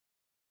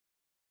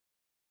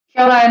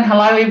Kia ora and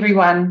hello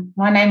everyone.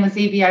 My name is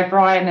Evie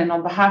O'Brien and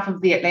on behalf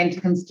of the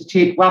Atlantic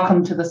Institute,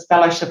 welcome to this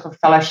Fellowship of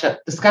Fellowship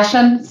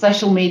discussion,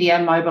 Social Media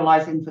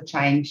Mobilising for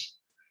Change.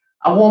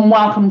 A warm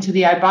welcome to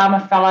the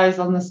Obama Fellows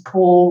on this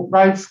call,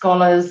 Rhodes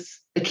Scholars,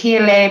 the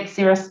Care Lab,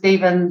 Sarah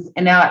Stevens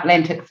and our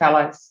Atlantic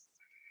Fellows.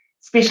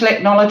 Special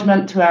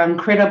acknowledgement to our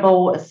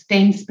incredible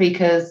esteemed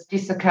speakers,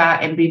 Jessica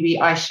and Bibi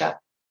Aisha.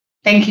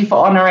 Thank you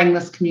for honouring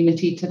this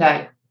community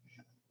today.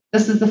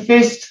 This is the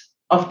first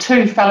of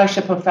two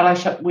Fellowship of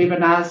Fellowship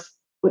webinars,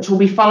 which will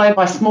be followed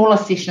by smaller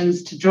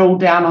sessions to drill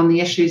down on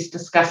the issues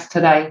discussed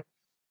today.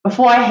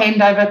 Before I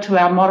hand over to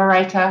our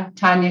moderator,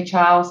 Tanya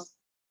Charles,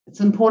 it's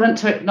important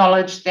to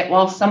acknowledge that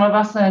while some of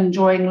us are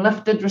enjoying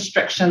lifted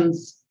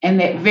restrictions and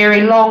that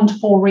very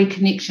longed-for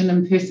reconnection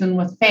in person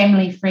with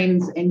family,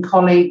 friends and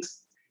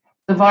colleagues,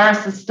 the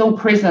virus is still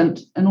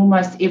present in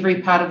almost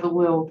every part of the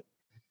world.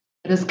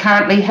 It is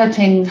currently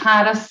hitting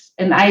hardest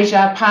in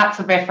Asia, parts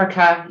of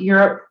Africa,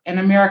 Europe and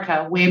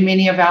America, where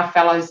many of our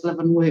fellows live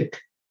and work.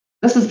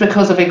 This is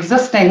because of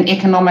existing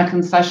economic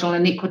and social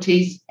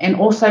inequities and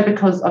also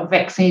because of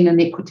vaccine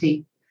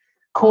inequity,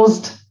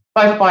 caused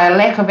both by a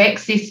lack of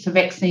access to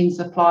vaccine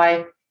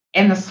supply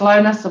and the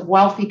slowness of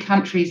wealthy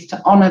countries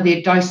to honour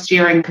their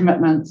dose-sharing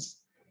commitments.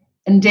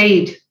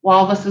 Indeed,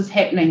 while this is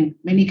happening,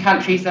 many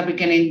countries are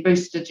beginning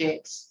booster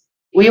jabs.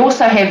 We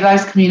also have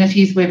those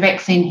communities where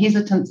vaccine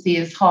hesitancy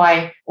is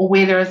high or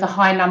where there is a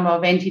high number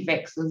of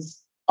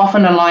anti-vaxxers,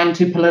 often aligned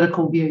to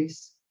political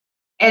views.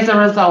 As a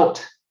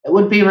result, it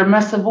would be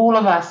remiss of all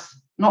of us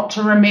not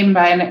to remember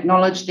and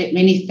acknowledge that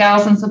many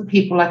thousands of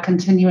people are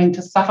continuing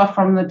to suffer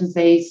from the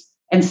disease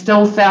and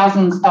still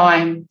thousands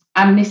dying,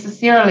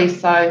 unnecessarily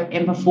so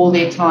and before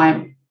their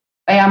time.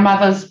 They are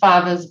mothers,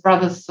 fathers,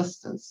 brothers,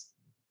 sisters.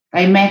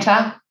 They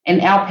matter,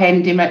 and our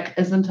pandemic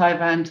isn't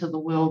over until the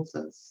world's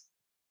is.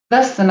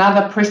 This and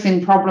other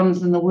pressing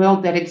problems in the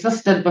world that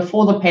existed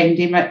before the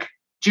pandemic,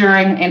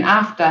 during and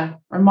after,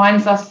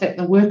 reminds us that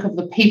the work of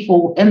the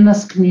people in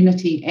this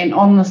community and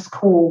on this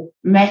call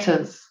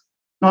matters,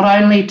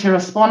 not only to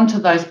respond to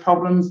those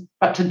problems,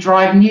 but to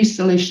drive new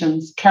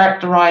solutions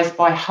characterised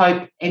by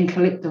hope and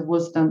collective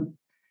wisdom.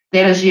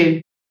 That is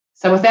you.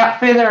 So without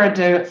further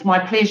ado, it's my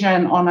pleasure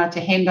and honour to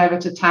hand over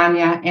to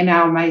Tanya and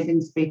our amazing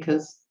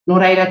speakers. Nō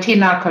reira,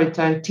 tēnā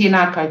koutou,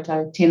 tēnā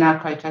koutou,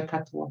 tēnā koutou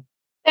katoa.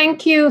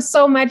 Thank you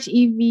so much,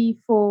 Evie,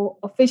 for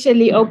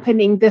officially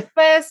opening the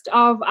first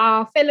of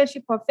our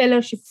Fellowship of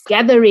Fellowships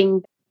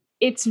gathering.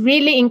 It's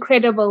really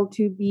incredible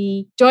to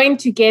be joined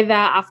together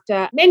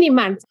after many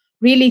months.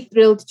 Really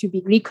thrilled to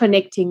be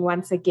reconnecting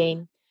once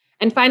again.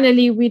 And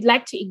finally, we'd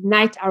like to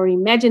ignite our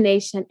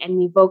imagination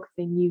and evoke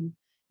the new.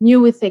 New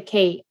with a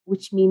K,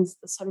 which means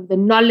the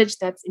knowledge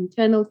that's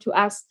internal to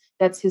us,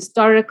 that's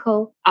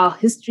historical, our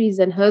histories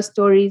and her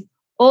stories,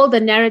 all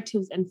the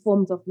narratives and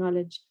forms of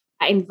knowledge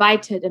are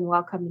invited and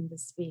welcome in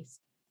this space.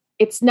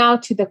 It's now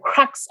to the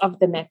crux of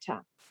the matter.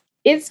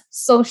 Is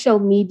social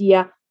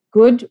media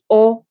good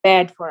or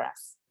bad for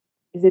us?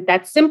 Is it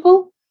that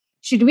simple?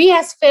 Should we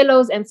as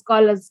fellows and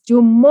scholars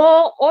do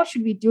more or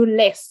should we do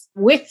less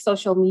with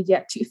social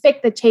media to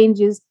effect the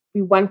changes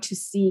we want to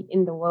see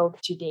in the world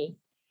today?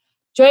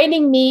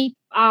 Joining me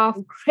are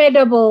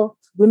incredible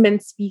women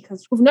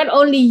speakers who've not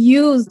only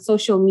used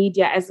social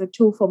media as a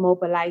tool for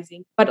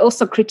mobilizing, but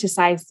also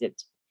criticized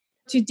it.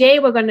 Today,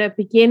 we're going to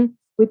begin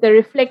with a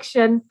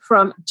reflection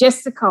from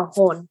Jessica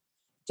Horn.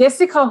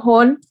 Jessica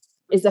Horn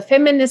is a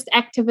feminist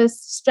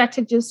activist,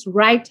 strategist,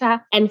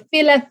 writer, and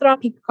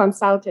philanthropic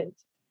consultant.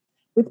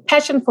 With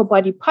passion for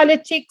body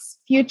politics,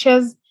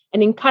 futures,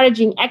 and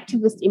encouraging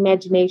activist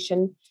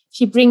imagination,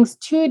 she brings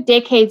 2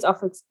 decades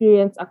of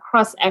experience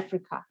across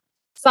Africa,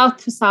 South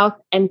to South,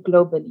 and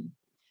globally.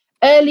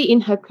 Early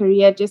in her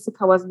career,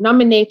 Jessica was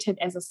nominated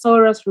as a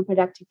Soros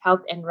Reproductive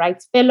Health and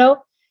Rights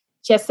Fellow.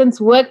 She has since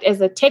worked as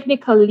a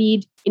technical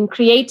lead in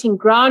creating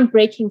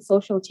groundbreaking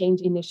social change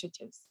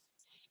initiatives.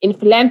 In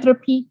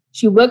philanthropy,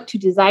 she worked to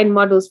design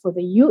models for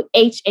the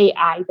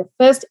UHAI, the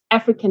first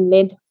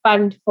African-led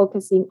fund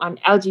focusing on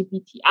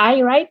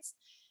LGBTI rights,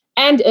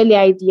 and Early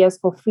Ideas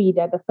for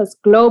Frida, the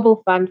first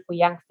global fund for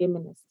young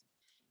feminists.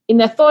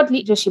 In a thought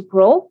leadership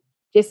role,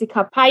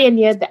 Jessica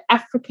pioneered the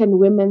African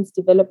Women's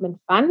Development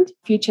Fund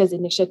Futures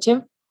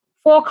Initiative,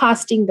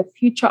 forecasting the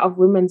future of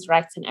women's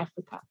rights in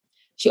Africa.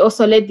 She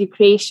also led the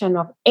creation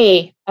of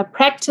a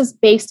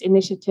practice-based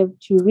initiative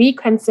to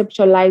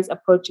reconceptualize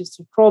approaches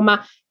to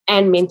trauma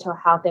and mental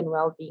health and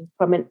well-being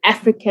from an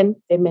African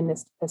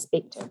feminist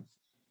perspective,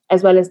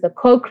 as well as the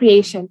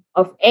co-creation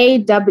of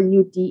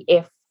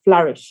AWDF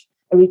Flourish,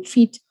 a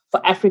retreat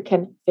for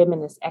African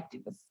feminist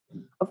activists.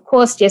 Of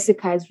course,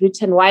 Jessica has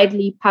written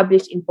widely,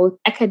 published in both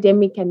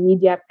academic and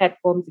media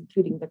platforms,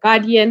 including The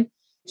Guardian.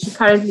 She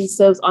currently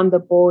serves on the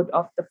board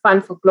of the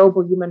Fund for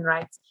Global Human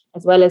Rights,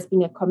 as well as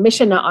being a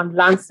commissioner on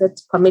Lancet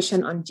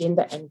Commission on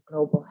Gender and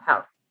Global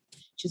Health.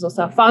 She's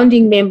also a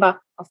founding member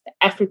of the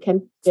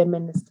African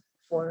Feminist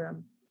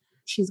Forum.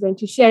 She's going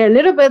to share a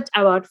little bit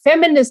about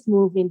feminist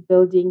movement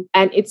building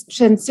and its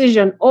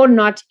transition or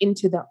not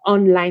into the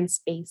online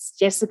space.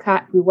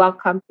 Jessica, we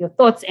welcome your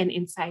thoughts and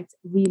insights.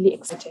 Really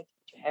excited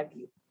to have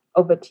you.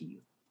 Over to you.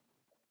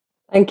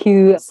 Thank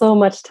you so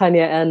much,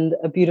 Tanya, and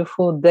a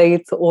beautiful day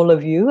to all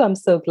of you. I'm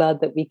so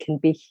glad that we can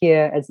be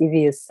here. As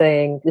Evie is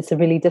saying, it's a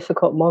really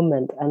difficult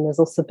moment, and there's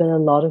also been a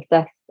lot of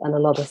death and a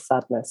lot of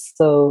sadness.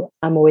 So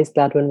I'm always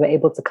glad when we're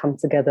able to come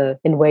together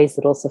in ways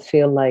that also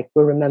feel like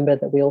we remember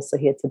that we're also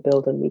here to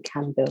build and we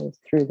can build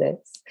through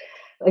this.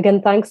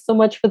 Again, thanks so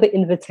much for the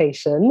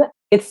invitation.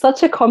 It's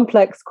such a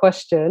complex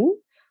question.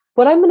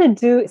 What I'm going to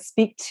do is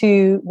speak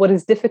to what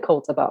is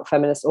difficult about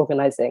feminist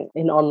organizing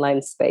in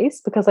online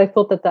space, because I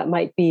thought that that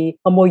might be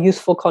a more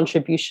useful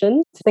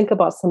contribution to think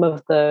about some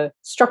of the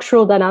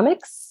structural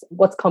dynamics,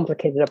 what's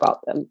complicated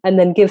about them, and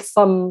then give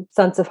some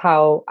sense of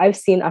how I've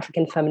seen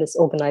African feminist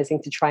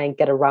organizing to try and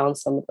get around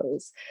some of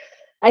those.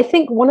 I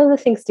think one of the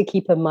things to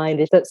keep in mind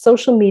is that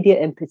social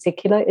media in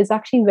particular is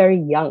actually very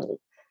young.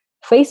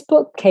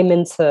 Facebook came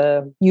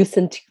into use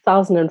in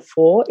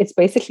 2004. It's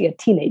basically a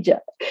teenager.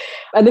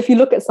 And if you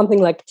look at something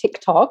like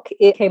TikTok,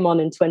 it came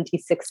on in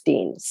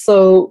 2016.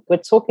 So we're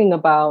talking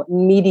about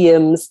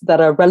mediums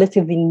that are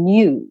relatively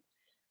new.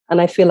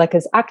 And I feel like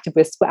as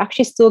activists, we're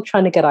actually still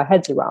trying to get our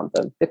heads around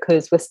them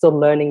because we're still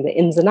learning the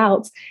ins and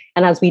outs.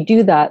 And as we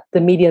do that,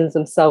 the mediums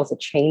themselves are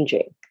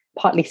changing,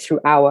 partly through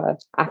our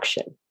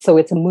action. So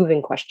it's a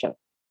moving question.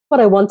 What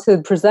I want to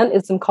present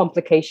is some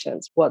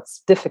complications.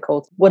 What's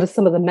difficult? What are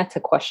some of the meta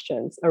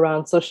questions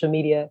around social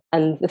media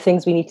and the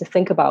things we need to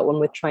think about when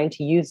we're trying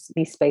to use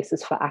these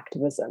spaces for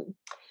activism?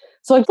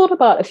 So I've thought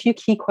about a few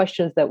key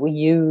questions that we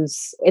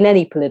use in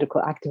any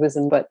political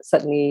activism, but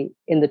certainly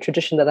in the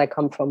tradition that I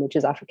come from, which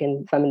is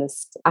African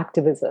feminist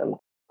activism,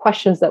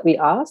 questions that we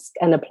ask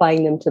and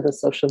applying them to the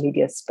social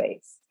media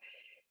space.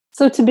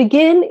 So to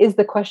begin is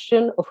the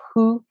question of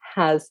who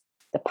has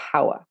the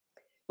power.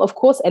 Of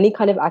course, any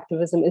kind of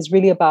activism is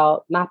really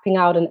about mapping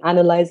out and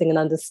analyzing and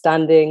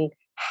understanding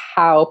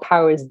how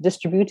power is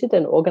distributed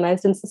and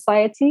organized in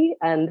society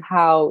and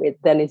how it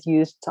then is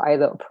used to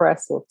either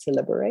oppress or to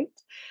liberate.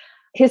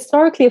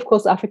 Historically, of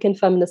course, African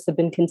feminists have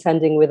been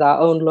contending with our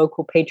own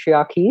local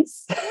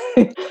patriarchies,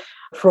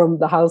 from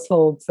the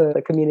household to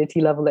the community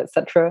level,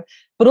 etc.,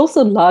 but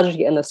also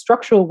largely in a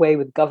structural way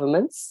with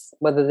governments,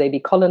 whether they be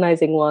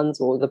colonizing ones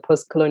or the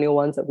post-colonial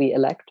ones that we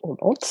elect or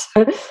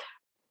not.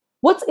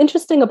 What's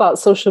interesting about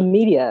social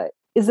media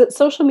is that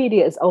social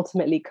media is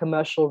ultimately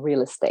commercial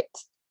real estate.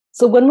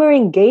 So when we're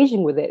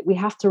engaging with it, we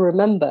have to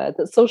remember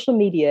that social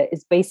media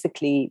is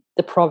basically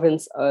the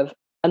province of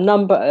a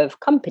number of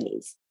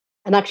companies.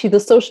 And actually,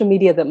 the social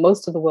media that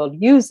most of the world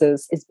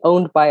uses is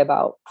owned by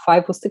about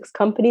 5 or 6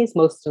 companies,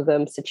 most of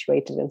them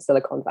situated in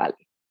Silicon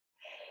Valley.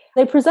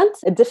 They present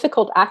a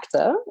difficult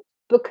actor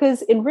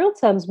because in real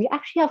terms, we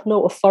actually have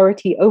no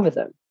authority over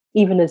them,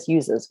 even as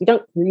users. We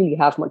don't really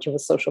have much of a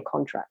social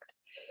contract.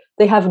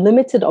 They have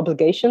limited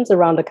obligations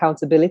around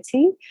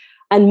accountability,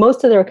 and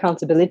most of their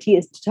accountability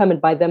is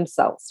determined by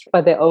themselves,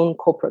 by their own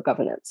corporate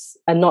governance,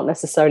 and not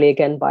necessarily,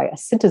 again, by a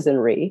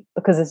citizenry,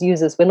 because as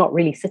users, we're not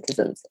really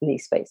citizens in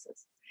these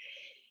spaces.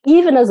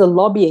 Even as a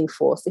lobbying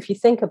force, if you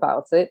think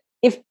about it,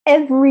 if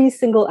every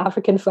single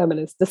African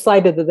feminist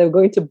decided that they were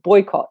going to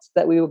boycott,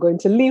 that we were going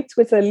to leave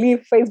Twitter,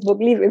 leave Facebook,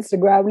 leave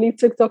Instagram, leave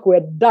TikTok,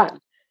 we're done.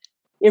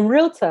 In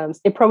real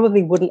terms, it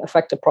probably wouldn't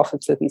affect the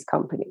profits of these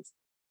companies.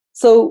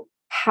 So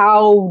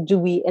how do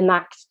we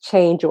enact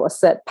change or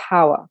assert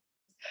power?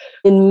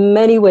 In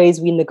many ways,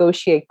 we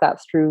negotiate that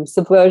through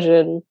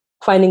subversion,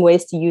 finding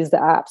ways to use the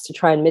apps to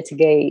try and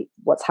mitigate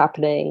what's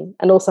happening,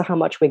 and also how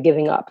much we're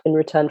giving up in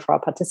return for our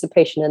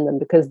participation in them,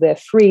 because they're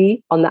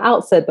free on the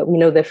outset, but we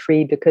know they're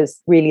free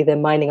because really they're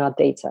mining our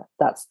data.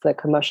 That's the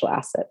commercial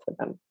asset for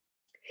them.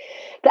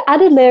 The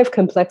added layer of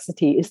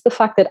complexity is the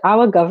fact that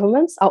our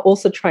governments are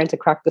also trying to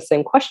crack the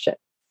same question.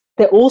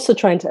 They're also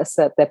trying to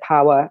assert their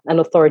power and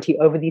authority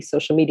over these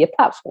social media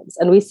platforms.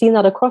 And we've seen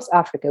that across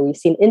Africa. We've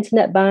seen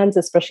internet bans,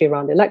 especially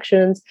around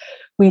elections.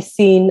 We've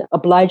seen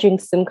obliging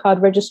SIM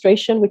card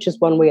registration, which is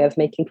one way of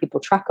making people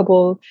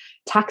trackable.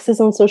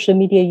 Taxes on social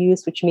media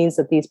use, which means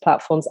that these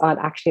platforms aren't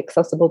actually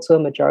accessible to a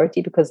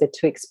majority because they're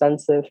too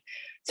expensive,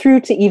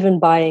 through to even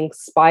buying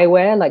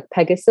spyware like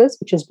Pegasus,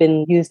 which has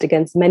been used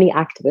against many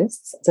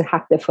activists to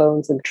hack their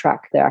phones and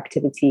track their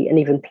activity and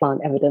even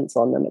plant evidence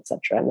on them,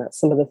 etc. And that's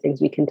some of the things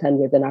we contend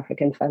with in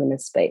African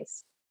feminist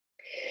space.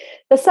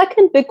 The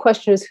second big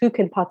question is who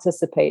can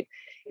participate.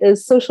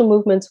 As social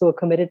movements who are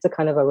committed to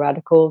kind of a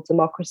radical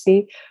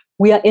democracy,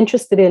 we are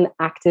interested in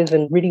active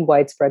and really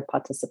widespread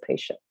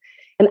participation.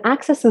 And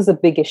access is a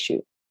big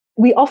issue.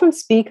 We often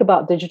speak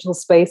about digital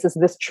space as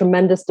this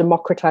tremendous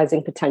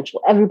democratizing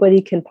potential. Everybody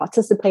can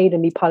participate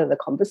and be part of the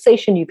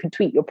conversation. You can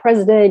tweet your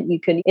president, you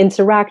can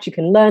interact, you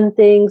can learn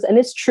things. And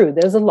it's true,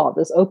 there's a lot.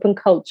 There's open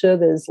culture,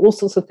 there's all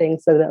sorts of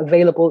things that are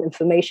available,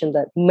 information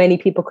that many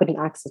people couldn't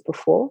access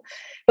before.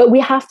 But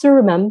we have to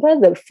remember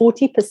that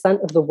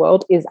 40% of the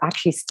world is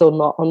actually still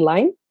not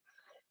online.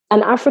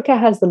 And Africa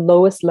has the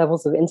lowest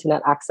levels of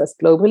internet access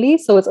globally.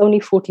 So it's only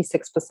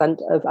 46%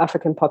 of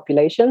African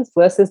populations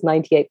versus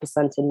 98%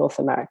 in North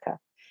America.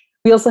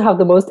 We also have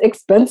the most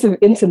expensive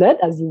internet,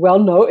 as you well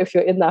know, if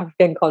you're in the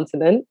African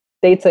continent.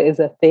 Data is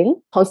a thing,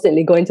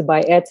 constantly going to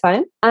buy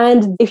airtime.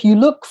 And if you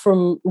look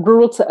from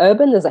rural to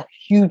urban, there's a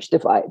huge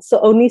divide. So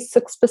only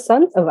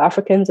 6% of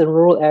Africans in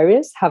rural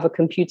areas have a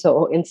computer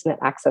or internet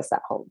access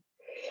at home.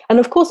 And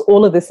of course,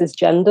 all of this is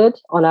gendered.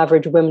 On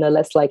average, women are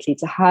less likely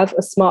to have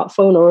a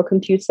smartphone or a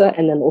computer,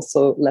 and then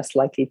also less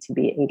likely to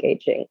be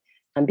engaging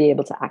and be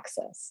able to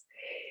access.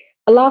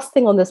 The last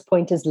thing on this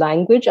point is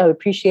language. I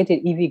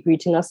appreciated Evie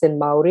greeting us in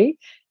Maori,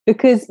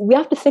 because we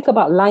have to think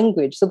about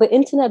language. So the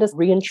internet has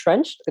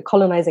re-entrenched the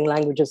colonizing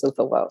languages of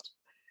the world.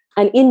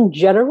 And in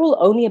general,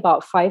 only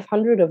about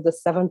 500 of the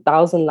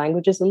 7,000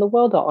 languages in the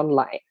world are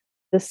online.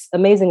 This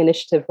amazing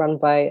initiative run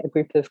by a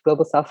group of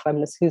Global South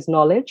feminists whose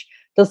knowledge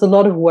does a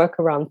lot of work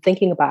around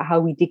thinking about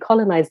how we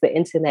decolonize the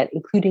internet,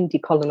 including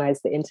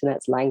decolonize the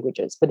internet's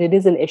languages. But it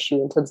is an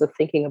issue in terms of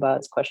thinking about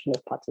this question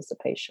of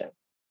participation.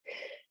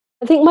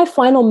 I think my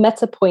final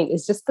meta point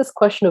is just this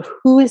question of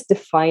who is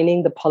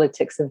defining the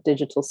politics of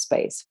digital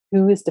space?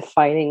 Who is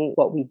defining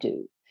what we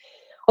do?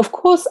 Of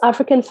course,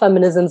 African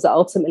feminisms are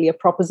ultimately a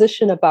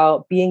proposition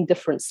about being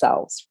different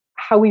selves,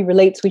 how we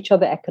relate to each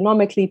other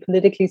economically,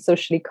 politically,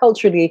 socially,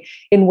 culturally,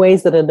 in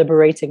ways that are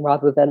liberating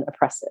rather than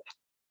oppressive.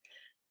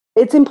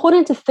 It's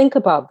important to think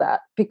about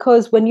that,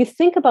 because when you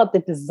think about the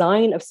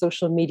design of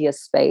social media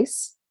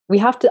space, we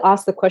have to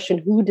ask the question,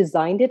 who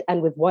designed it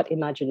and with what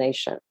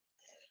imagination?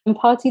 In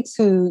party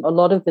to a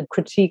lot of the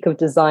critique of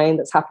design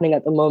that's happening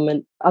at the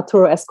moment,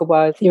 Arturo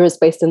Escobar, a theorist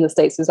based in the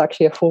States, who's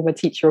actually a former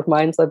teacher of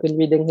mine, so I've been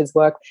reading his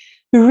work,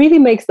 who really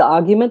makes the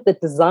argument that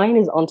design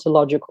is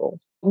ontological,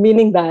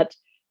 meaning that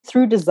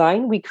through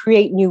design, we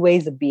create new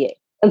ways of being.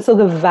 And so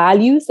the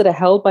values that are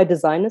held by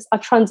designers are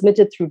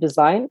transmitted through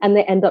design, and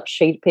they end up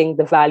shaping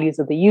the values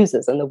of the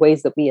users and the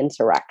ways that we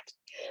interact.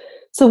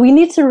 So we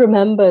need to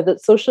remember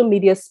that social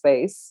media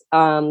space,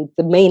 the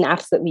main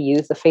apps that we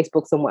use, the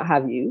Facebooks and what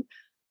have you,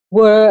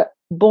 were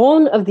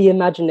born of the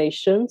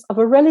imaginations of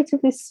a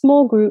relatively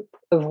small group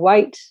of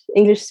white,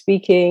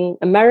 English-speaking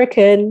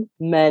American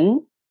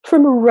men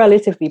from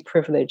relatively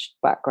privileged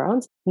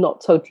backgrounds, not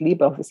totally,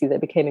 but obviously they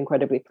became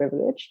incredibly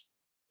privileged,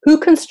 who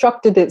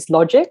constructed its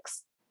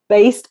logics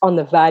based on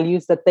the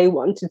values that they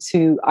wanted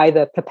to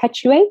either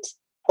perpetuate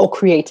or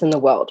create in the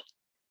world.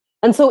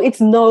 And so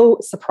it's no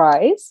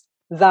surprise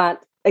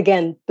that,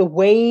 again, the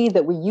way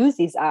that we use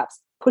these apps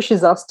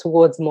pushes us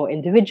towards more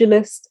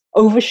individualist,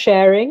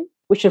 oversharing,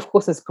 which of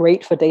course is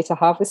great for data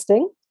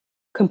harvesting,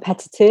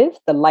 competitive,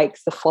 the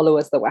likes, the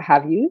followers, the what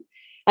have you,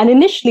 and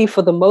initially,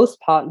 for the most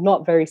part,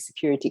 not very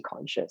security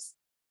conscious.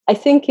 I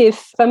think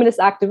if feminist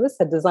activists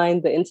had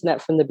designed the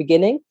internet from the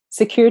beginning,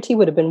 security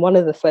would have been one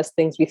of the first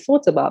things we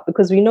thought about,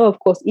 because we know, of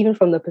course, even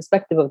from the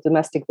perspective of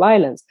domestic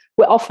violence,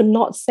 we're often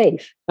not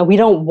safe, and we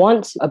don't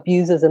want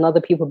abusers and other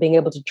people being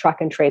able to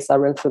track and trace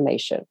our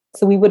information.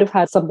 So we would have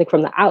had something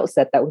from the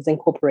outset that was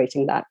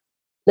incorporating that.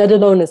 Let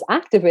alone as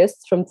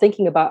activists, from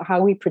thinking about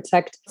how we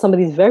protect some of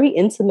these very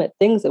intimate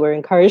things that we're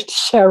encouraged to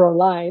share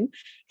online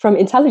from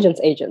intelligence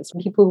agents,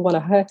 from people who want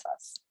to hurt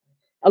us.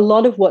 A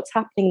lot of what's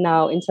happening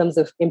now in terms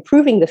of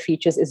improving the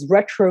features is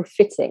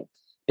retrofitting,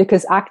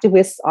 because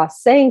activists are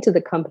saying to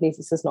the companies,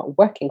 this is not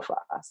working for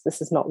us, this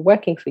is not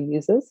working for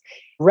users,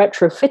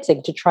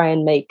 retrofitting to try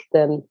and make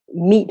them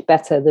meet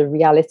better the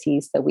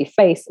realities that we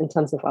face in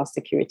terms of our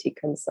security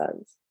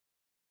concerns.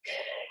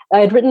 I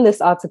had written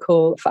this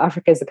article for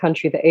Africa as a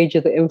Country, The Age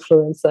of the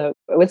Influencer.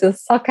 It was a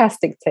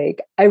sarcastic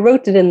take. I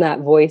wrote it in that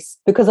voice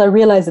because I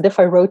realized that if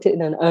I wrote it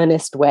in an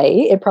earnest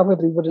way, it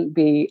probably wouldn't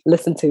be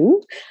listened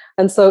to.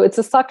 And so it's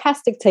a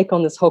sarcastic take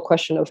on this whole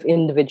question of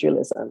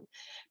individualism.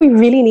 We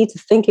really need to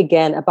think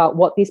again about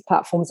what these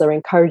platforms are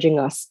encouraging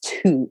us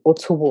to or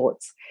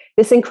towards.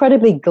 This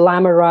incredibly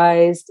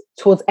glamorized,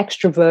 towards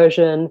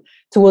extroversion,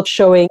 towards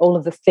showing all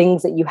of the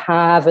things that you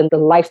have and the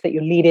life that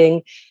you're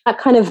leading, that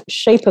kind of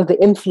shape of the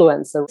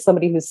influencer,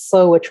 somebody who's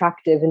so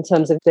attractive in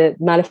terms of the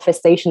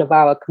manifestation of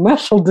our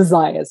commercial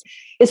desires,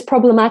 is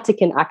problematic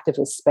in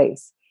activist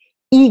space.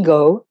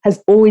 Ego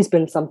has always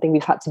been something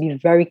we've had to be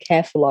very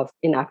careful of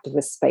in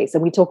activist space.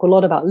 And we talk a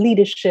lot about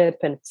leadership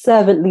and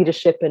servant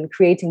leadership and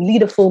creating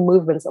leaderful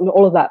movements and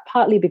all of that,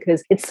 partly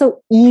because it's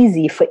so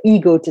easy for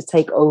ego to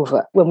take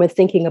over when we're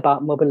thinking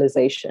about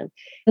mobilization.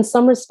 In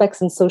some respects,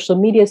 in social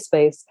media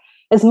space,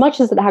 as much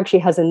as it actually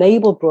has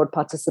enabled broad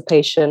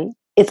participation,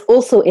 it's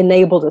also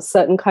enabled a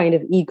certain kind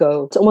of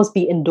ego to almost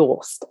be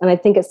endorsed. And I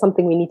think it's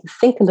something we need to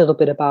think a little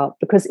bit about,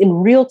 because in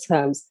real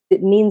terms,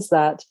 it means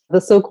that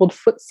the so-called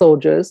foot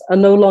soldiers are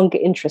no longer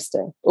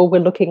interesting. All we're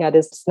looking at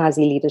is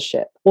snazzy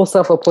leadership or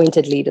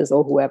self-appointed leaders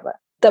or whoever.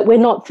 That we're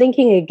not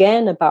thinking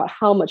again about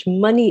how much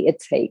money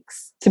it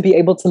takes to be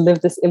able to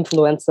live this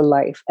influencer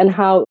life and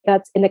how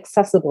that's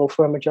inaccessible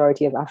for a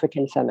majority of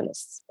African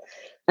feminists.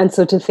 And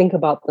so to think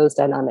about those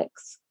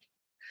dynamics.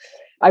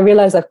 I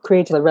realize I've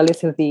created a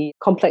relatively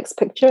complex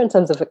picture in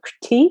terms of a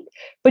critique,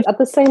 but at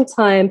the same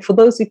time, for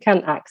those who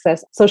can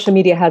access, social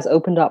media has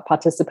opened up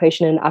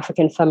participation in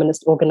African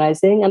feminist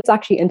organizing, and it's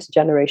actually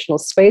intergenerational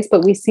space,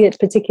 but we see it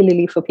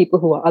particularly for people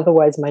who are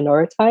otherwise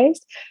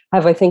minoritized,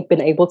 have, I think,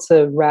 been able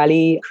to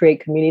rally, create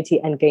community,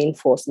 and gain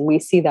force. And we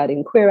see that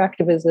in queer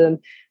activism,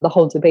 the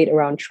whole debate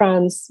around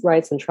trans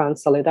rights and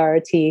trans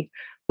solidarity.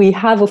 We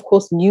have, of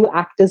course, new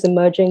actors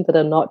emerging that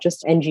are not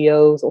just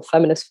NGOs or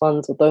feminist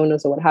funds or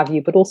donors or what have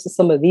you, but also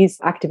some of these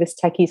activist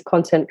techies,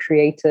 content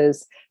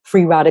creators,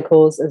 free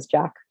radicals, as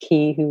Jack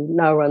Key, who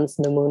now runs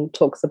Namun,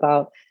 talks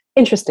about.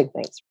 Interesting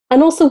things.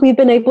 And also, we've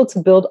been able to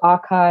build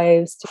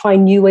archives, to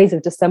find new ways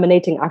of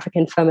disseminating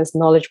African feminist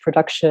knowledge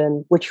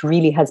production, which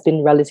really has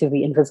been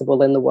relatively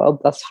invisible in the world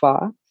thus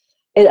far.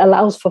 It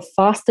allows for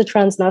faster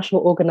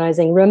transnational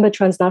organizing. Remember,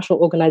 transnational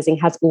organizing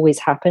has always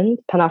happened.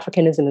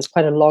 Pan-Africanism is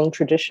quite a long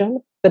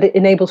tradition, but it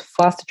enables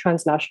faster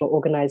transnational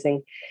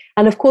organizing.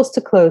 And of course,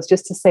 to close,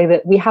 just to say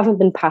that we haven't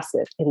been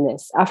passive in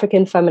this.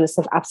 African feminists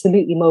have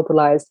absolutely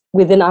mobilized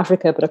within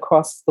Africa, but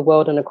across the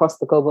world and across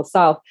the global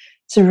South,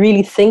 to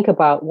really think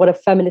about what a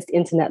feminist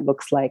internet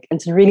looks like and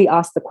to really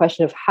ask the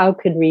question of how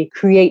can we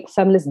create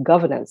feminist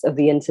governance of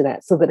the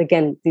internet so that,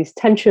 again, these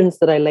tensions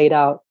that I laid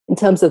out in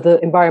terms of the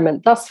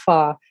environment thus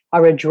far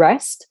are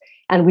addressed,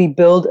 and we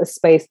build a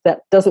space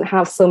that doesn't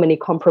have so many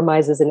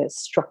compromises in its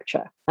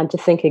structure, and to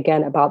think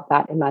again about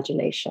that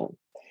imagination.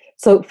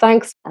 So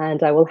thanks,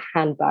 and I will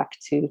hand back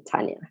to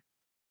Tanya.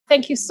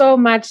 Thank you so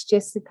much,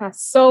 Jessica.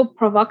 So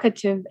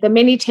provocative. The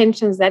many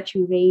tensions that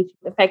you raised,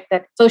 the fact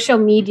that social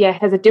media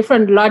has a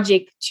different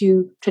logic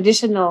to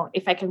traditional,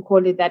 if I can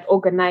call it that,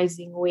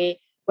 organizing, where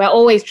we're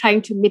always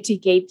trying to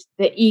mitigate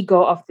the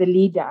ego of the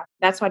leader.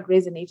 That's what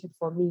resonated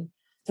for me.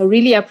 So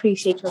really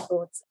appreciate your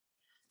thoughts.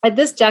 At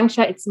this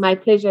juncture, it's my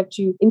pleasure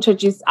to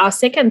introduce our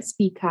second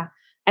speaker,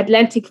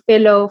 Atlantic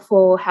Fellow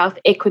for Health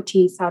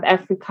Equity South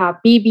Africa,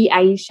 Bibi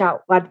Aisha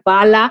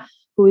Wadvala,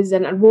 who is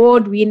an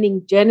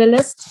award-winning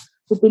journalist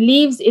who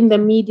believes in the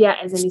media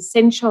as an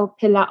essential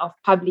pillar of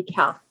public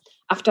health.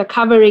 After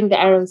covering the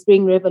Arab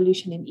Spring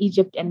Revolution in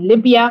Egypt and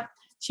Libya,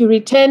 she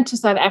returned to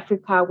South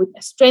Africa with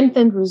a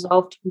strengthened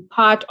resolve to be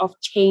part of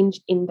change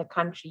in the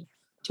country,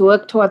 to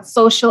work towards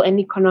social and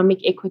economic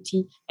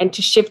equity, and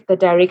to shift the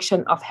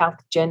direction of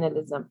health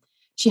journalism.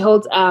 She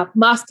holds a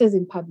master's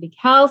in public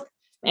health,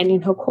 and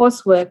in her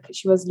coursework,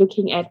 she was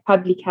looking at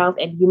public health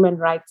and human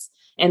rights,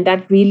 and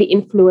that really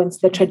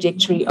influenced the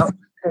trajectory of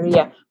her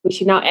career, where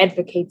she now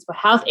advocates for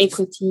health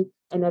equity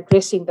and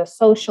addressing the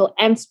social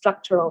and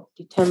structural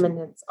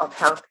determinants of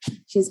health.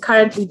 She's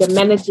currently the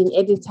managing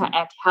editor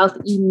at Health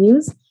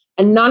E-News,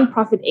 a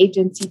nonprofit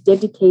agency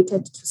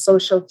dedicated to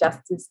social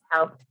justice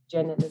health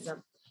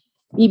journalism.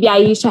 Bibi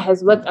Aisha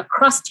has worked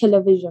across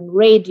television,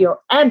 radio,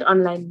 and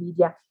online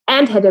media,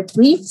 and had a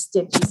brief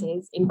stint, she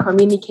says, in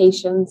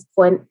communications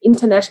for an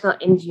international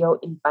NGO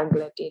in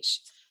Bangladesh.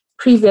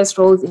 Previous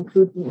roles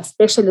include being a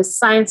specialist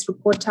science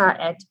reporter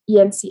at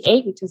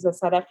ENCA, which is a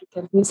South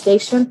African news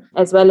station,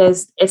 as well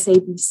as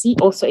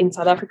SABC, also in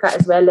South Africa,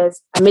 as well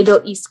as a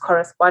Middle East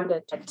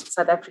correspondent at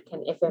South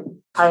African FM,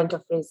 current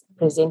affairs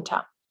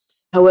presenter.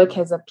 Her work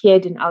has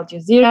appeared in Al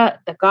Jazeera,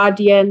 The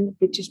Guardian,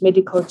 British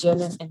Medical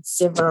Journal, and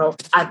several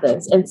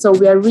others. And so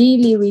we are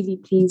really, really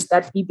pleased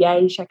that Bibi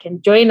Aisha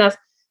can join us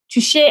to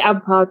share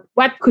about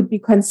what could be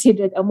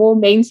considered a more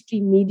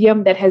mainstream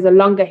medium that has a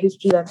longer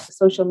history than the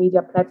social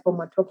media platform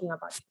we're talking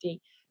about today,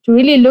 to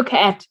really look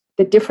at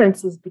the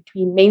differences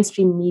between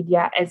mainstream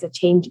media as a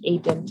change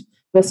agent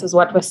versus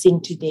what we're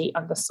seeing today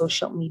on the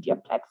social media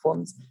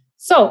platforms.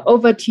 So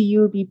over to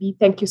you, Bibi.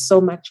 Thank you so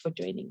much for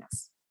joining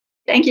us.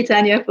 Thank you,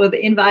 Tanya, for the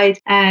invite,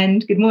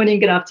 and good morning,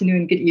 good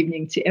afternoon, good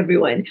evening to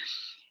everyone.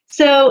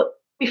 So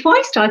before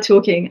I start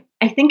talking,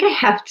 I think I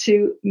have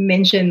to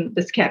mention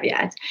this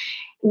caveat.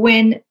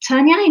 When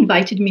Tanya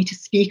invited me to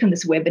speak on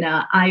this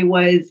webinar, I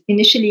was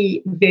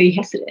initially very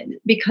hesitant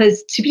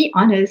because, to be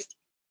honest,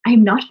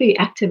 I'm not very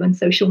active on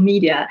social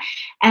media,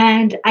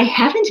 and I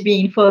haven't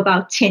been for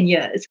about 10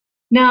 years.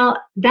 Now,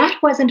 that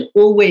wasn't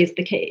always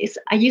the case.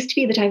 I used to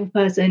be the type of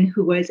person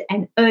who was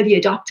an early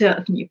adopter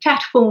of new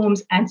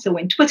platforms. And so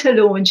when Twitter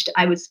launched,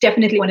 I was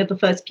definitely one of the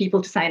first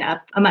people to sign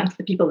up amongst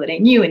the people that I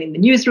knew and in the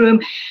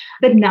newsroom.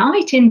 But now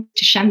I tend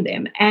to shun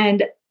them.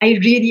 And I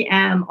really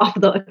am of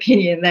the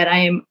opinion that I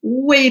am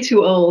way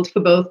too old for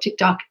both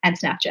TikTok and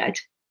Snapchat.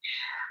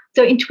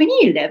 So in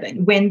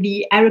 2011, when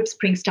the Arab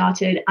Spring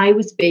started, I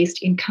was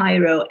based in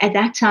Cairo. At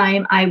that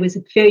time, I was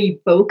very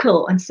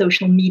vocal on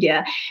social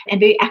media and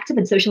very active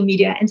in social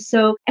media. And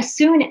so as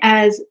soon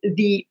as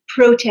the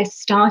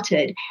protests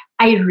started,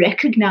 I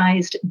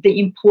recognized the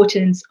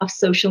importance of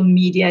social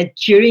media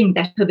during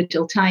that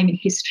pivotal time in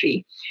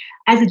history.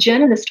 As a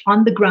journalist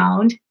on the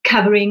ground,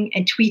 covering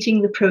and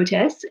tweeting the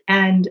protests,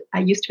 and I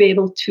used to be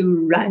able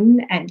to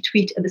run and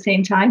tweet at the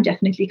same time,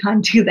 definitely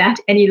can't do that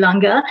any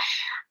longer.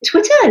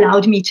 Twitter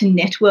allowed me to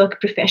network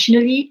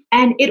professionally,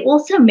 and it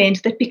also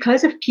meant that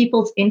because of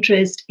people's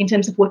interest in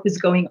terms of what was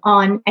going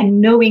on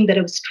and knowing that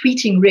I was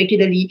tweeting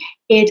regularly,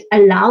 it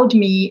allowed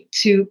me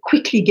to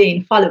quickly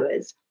gain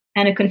followers.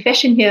 And a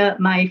confession here,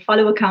 my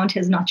follower count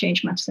has not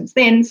changed much since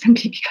then,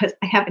 simply because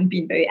I haven't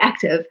been very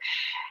active.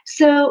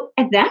 So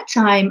at that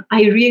time,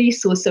 I really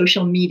saw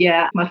social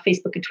media, my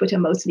Facebook and Twitter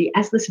mostly,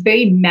 as this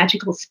very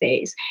magical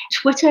space.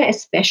 Twitter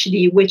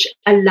especially, which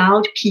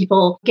allowed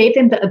people, gave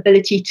them the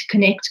ability to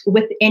connect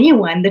with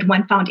anyone that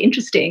one found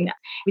interesting.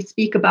 We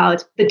speak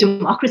about the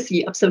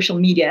democracy of social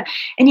media.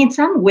 And in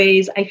some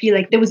ways, I feel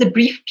like there was a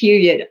brief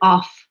period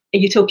of a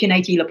utopian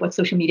ideal of what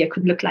social media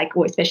could look like,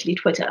 or especially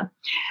Twitter.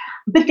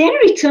 But then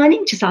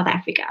returning to South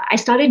Africa, I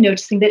started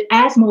noticing that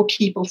as more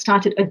people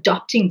started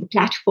adopting the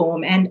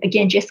platform, and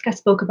again, Jessica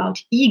spoke about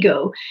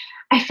ego,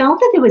 I felt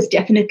that there was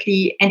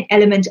definitely an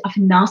element of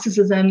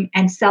narcissism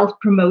and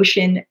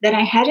self-promotion that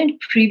I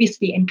hadn't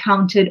previously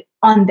encountered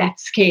on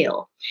that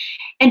scale.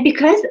 And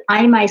because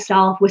I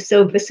myself was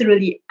so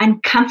viscerally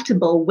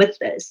uncomfortable with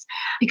this,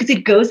 because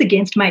it goes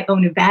against my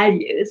own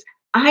values,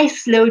 I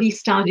slowly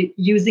started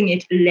using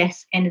it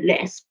less and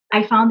less.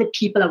 I found that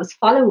people I was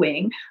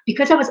following,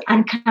 because I was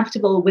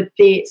uncomfortable with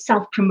their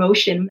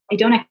self-promotion, I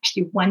don't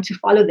actually want to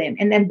follow them.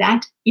 And then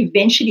that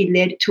eventually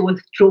led to a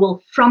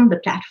withdrawal from the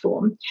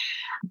platform.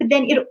 But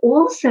then it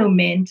also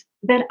meant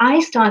that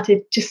I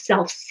started to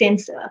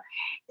self-censor.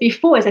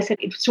 Before, as I said,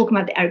 it was talking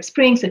about the Arab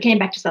Spring, so I came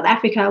back to South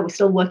Africa, was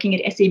still working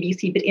at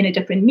SABC, but in a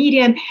different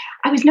medium.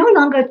 I was no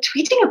longer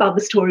tweeting about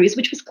the stories,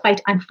 which was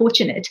quite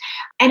unfortunate.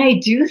 And I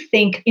do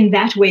think in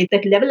that way,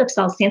 that level of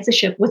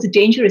self-censorship was a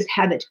dangerous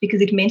habit,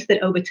 because it meant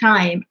that over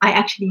time, I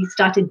actually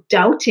started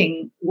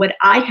doubting what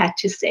I had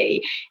to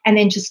say, and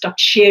then just stopped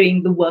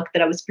sharing the work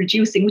that I was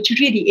producing, which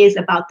really is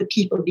about the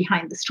people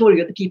behind the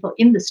story, or the people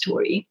in the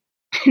story.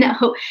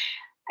 Now,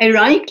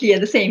 ironically,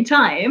 at the same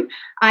time,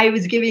 I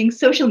was giving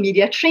social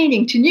media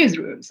training to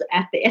newsrooms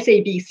at the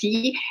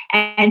SABC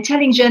and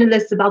telling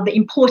journalists about the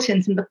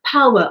importance and the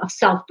power of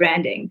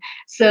self-branding.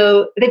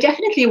 So there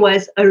definitely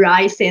was a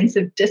wry sense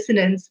of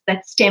dissonance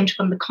that stemmed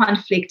from the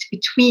conflict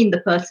between the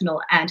personal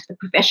and the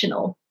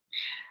professional.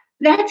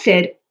 That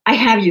said, I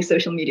have used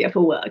social media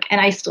for work,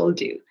 and I still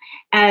do.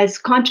 As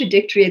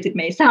contradictory as it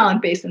may sound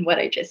based on what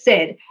I just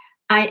said,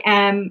 I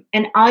am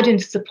an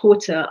ardent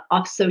supporter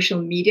of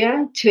social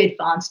media to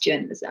advance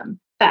journalism,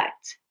 but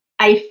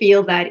I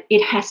feel that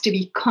it has to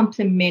be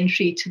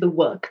complementary to the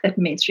work that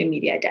mainstream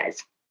media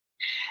does.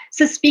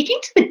 So speaking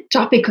to the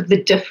topic of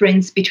the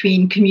difference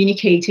between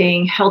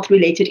communicating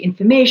health-related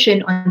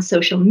information on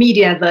social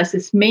media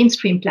versus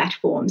mainstream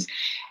platforms,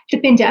 the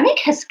pandemic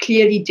has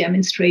clearly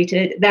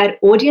demonstrated that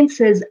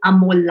audiences are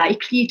more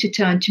likely to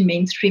turn to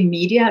mainstream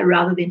media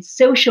rather than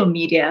social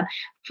media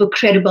for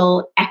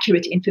credible,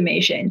 accurate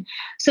information.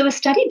 So a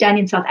study done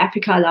in South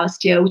Africa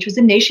last year, which was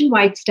a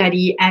nationwide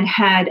study and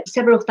had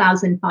several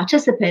thousand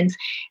participants,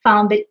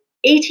 found that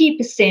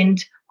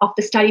 80% of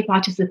the study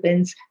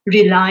participants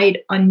relied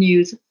on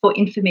news for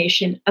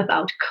information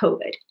about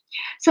COVID.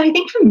 So I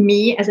think for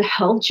me as a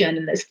health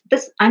journalist,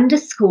 this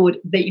underscored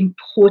the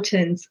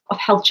importance of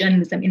health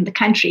journalism in the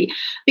country,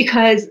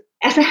 because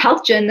as a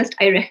health journalist,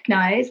 I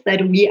recognize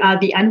that we are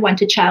the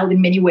unwanted child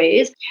in many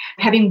ways.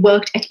 Having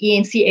worked at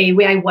ENCA,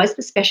 where I was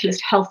the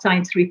specialist health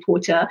science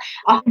reporter,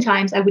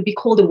 oftentimes I would be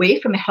called away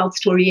from a health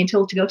story and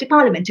told to go to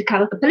Parliament to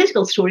cover a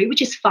political story, which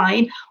is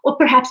fine, or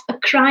perhaps a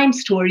crime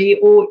story,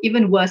 or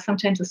even worse,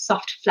 sometimes a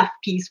soft fluff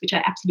piece, which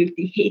I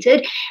absolutely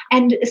hated.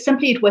 And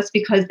simply it was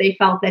because they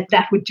felt that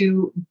that would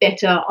do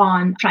better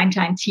on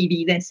primetime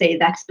TV than, say,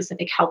 that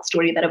specific health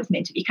story that I was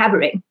meant to be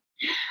covering.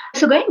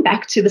 So going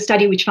back to the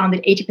study, which found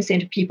that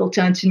 80% of people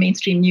turn to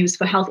mainstream news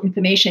for health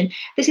information,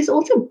 this is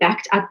also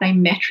backed up by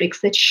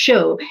metrics that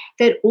show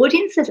that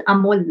audiences are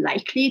more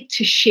likely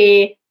to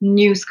share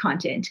news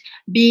content,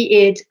 be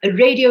it a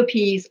radio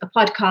piece, a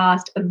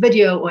podcast, a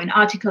video, or an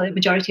article. The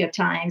majority of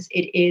times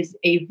it is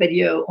a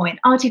video or an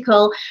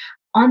article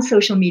on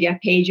social media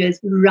pages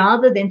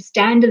rather than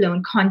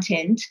standalone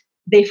content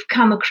they've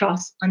come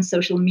across on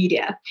social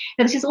media.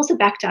 Now, this is also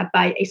backed up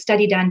by a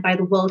study done by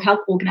the World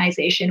Health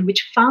Organization,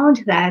 which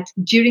found that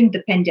during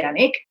the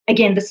pandemic,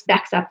 again, this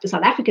backs up the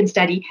South African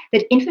study,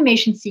 that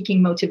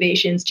information-seeking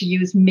motivations to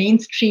use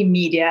mainstream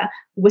media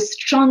was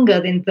stronger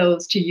than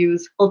those to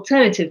use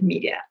alternative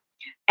media.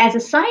 As a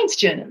science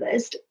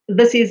journalist,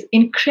 this is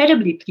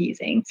incredibly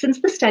pleasing,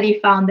 since the study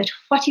found that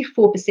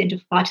 44%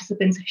 of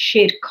participants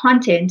shared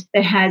content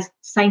that has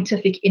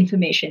scientific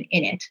information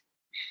in it.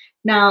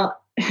 Now,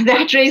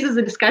 that raises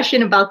a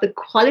discussion about the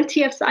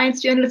quality of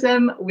science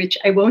journalism, which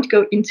I won't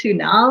go into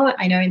now.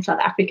 I know in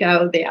South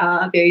Africa, there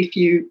are very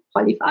few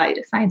qualified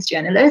science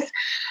journalists.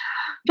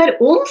 But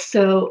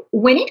also,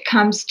 when it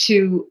comes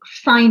to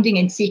finding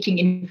and seeking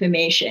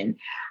information,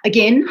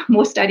 again,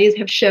 more studies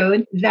have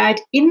shown that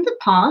in the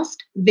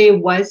past, there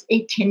was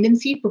a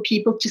tendency for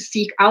people to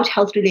seek out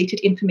health-related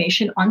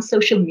information on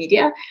social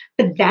media,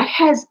 but that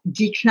has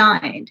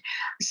declined.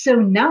 So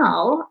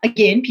now,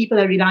 again, people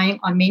are relying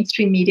on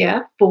mainstream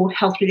media for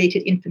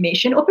health-related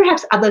information, or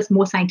perhaps others,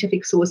 more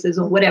scientific sources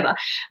or whatever.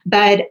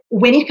 But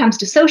when it comes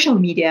to social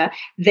media,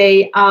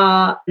 they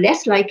are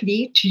less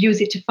likely to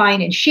use it to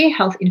find and share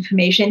health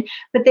information, information,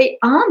 but they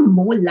are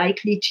more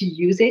likely to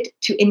use it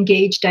to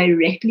engage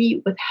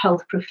directly with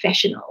health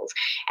professionals.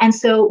 And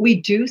so we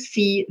do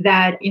see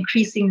that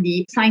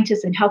increasingly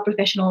scientists and health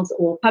professionals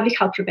or public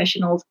health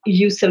professionals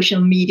use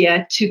social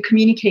media to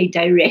communicate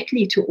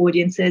directly to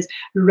audiences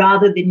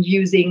rather than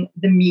using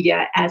the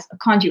media as a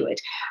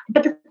conduit.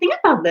 But the thing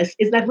about this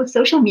is that with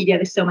social media,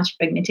 there's so much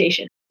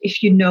fragmentation.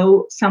 If you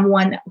know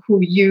someone who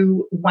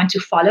you want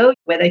to follow,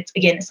 whether it's,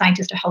 again, a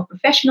scientist or health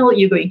professional,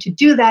 you're going to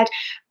do that.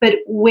 But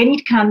when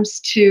it comes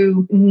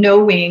to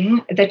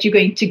knowing that you're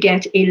going to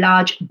get a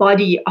large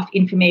body of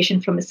information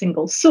from a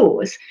single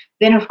source,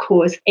 then, of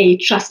course, a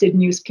trusted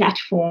news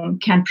platform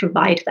can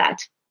provide that.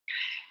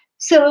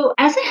 So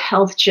as a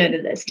health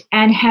journalist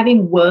and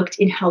having worked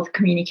in health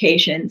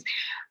communications,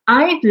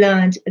 I've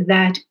learned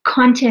that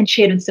content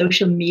shared on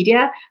social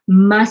media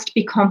must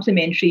be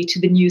complementary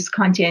to the news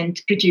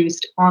content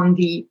produced on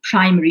the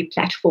primary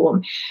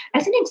platform.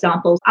 As an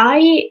example,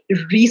 I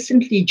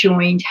recently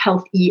joined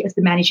Health E as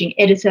the managing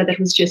editor. That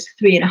was just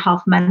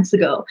 3.5 months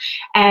ago.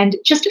 And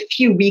just a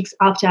few weeks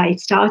after I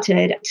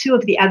started, 2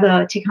 of the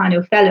other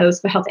Tekano fellows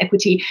for health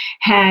equity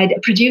had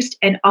produced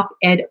an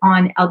op-ed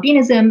on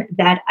albinism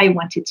that I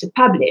wanted to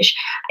publish.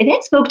 I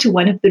then spoke to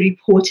one of the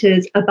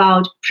reporters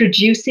about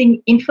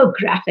producing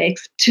infographics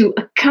to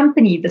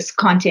accompany this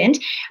content,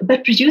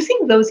 but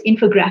producing those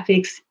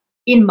infographics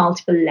in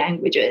multiple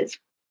languages.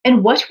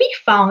 And what we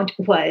found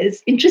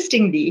was,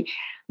 interestingly,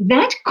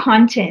 that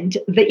content,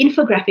 the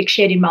infographic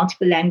shared in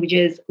multiple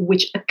languages,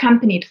 which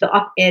accompanied the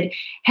op-ed,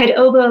 had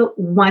over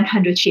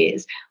 100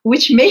 shares,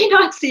 which may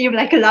not seem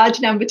like a large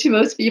number to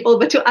most people,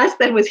 but to us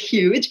that was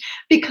huge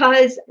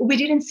because we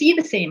didn't see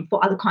the same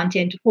for other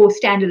content or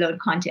standalone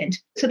content.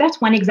 So that's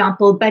one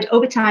example. But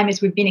over time,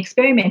 as we've been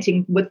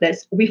experimenting with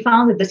this, we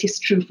found that this is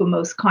true for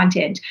most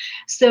content.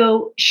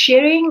 So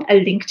sharing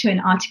a link to an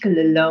article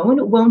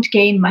alone won't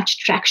gain much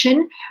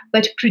traction,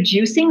 but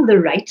producing the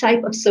right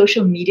type of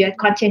social media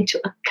content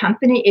to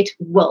accompany it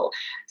will.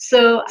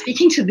 So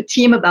speaking to the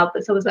team about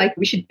this, I was like,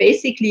 we should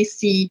basically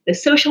see the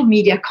social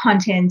media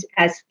content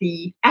as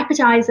the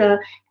appetizer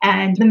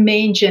and the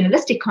main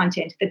journalistic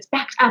content that's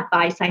backed up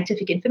by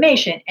scientific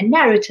information and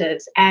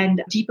narratives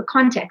and deeper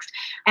context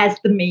as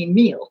the main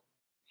meal.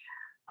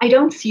 I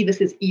don't see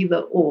this as either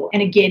or.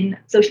 And again,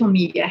 social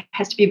media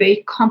has to be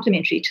very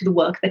complementary to the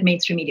work that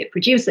mainstream media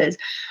produces.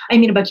 I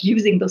mean about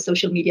using those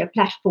social media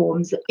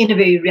platforms in a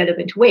very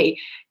relevant way,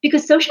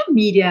 because social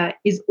media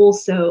is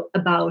also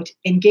about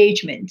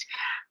engagement.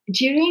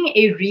 During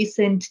a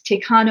recent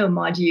Tekano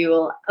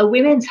module, a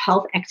women's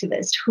health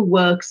activist who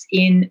works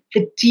in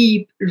the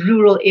deep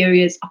rural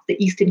areas of the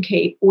Eastern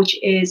Cape, which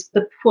is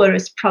the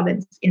poorest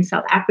province in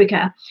South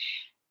Africa,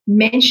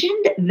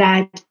 mentioned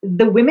that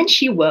the women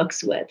she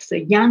works with, so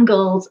young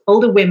girls,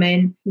 older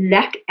women,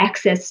 lack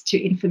access to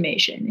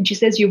information. And she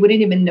says you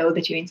wouldn't even know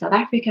that you're in South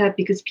Africa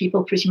because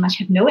people pretty much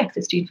have no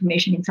access to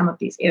information in some of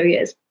these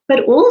areas.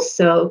 But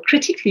also,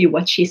 critically,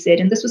 what she said,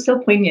 and this was so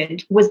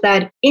poignant, was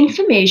that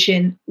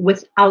information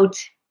without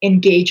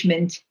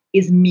engagement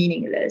is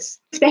meaningless,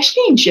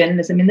 especially in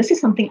journalism. And this is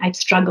something I've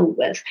struggled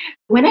with.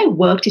 When I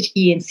worked at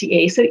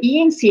ENCA, so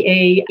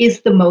ENCA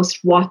is the most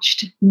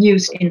watched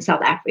news in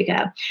South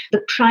Africa.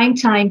 The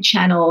primetime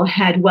channel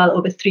had well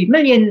over 3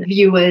 million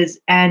viewers,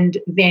 and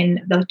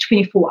then the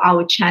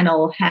 24-hour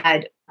channel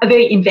had a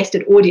very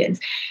invested audience.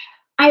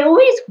 I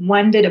always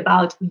wondered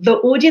about the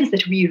audience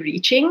that we're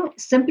reaching,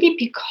 simply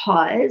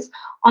because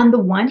on the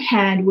one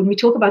hand, when we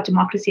talk about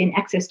democracy and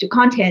access to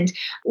content,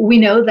 we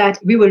know that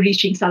we were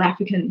reaching South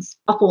Africans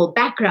of all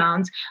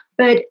backgrounds.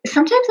 But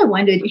sometimes I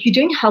wondered if you're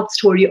doing a health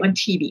story on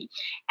TV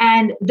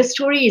and the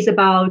story is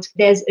about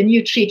there's a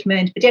new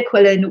treatment,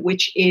 bedaquiline,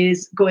 which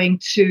is going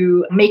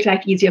to make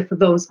life easier for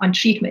those on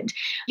treatment.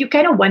 You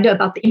kind of wonder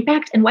about the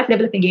impact and what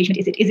level of engagement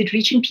is it? Is it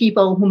reaching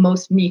people who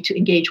most need to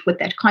engage with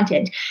that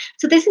content?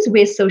 So this is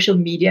where social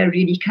media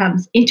really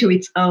comes into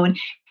its own.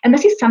 And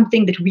this is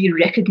something that we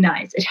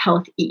recognize at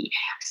Health E.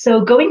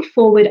 So going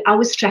forward,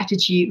 our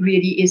strategy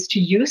really is to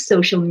use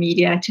social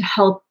media to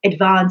help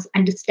advance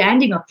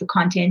understanding of the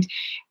content,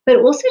 but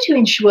also to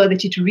ensure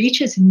that it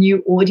reaches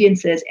new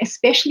audiences,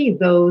 especially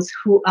those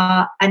who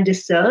are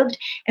underserved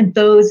and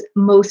those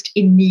most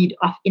in need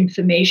of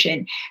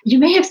information. You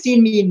may have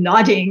seen me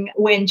nodding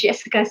when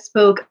Jessica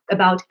spoke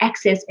about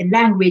access and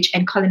language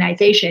and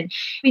colonization.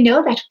 We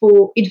know that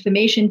for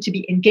information to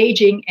be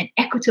engaging and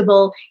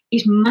equitable,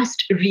 it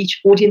must reach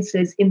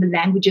audiences in the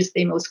languages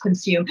they most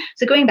consume.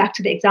 So going back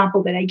to the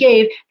example that I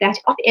gave, that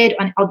op-ed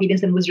on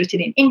albinism was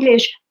written in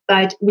English,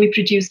 but we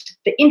produced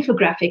the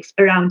infographics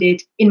around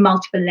it in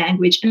multiple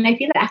language. And I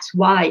feel that's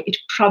why it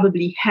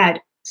probably had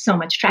so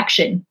much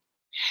traction.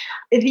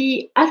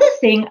 The other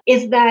thing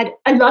is that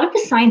a lot of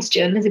the science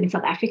journalism in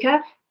South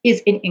Africa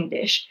is in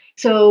English.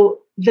 So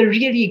the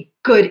really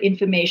good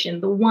information,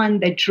 the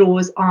one that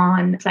draws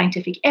on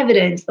scientific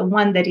evidence, the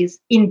one that is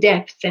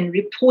in-depth and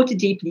reported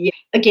deeply,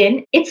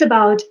 again, it's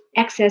about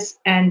access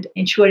and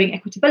ensuring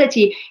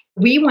equitability.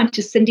 we want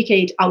to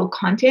syndicate our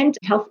content,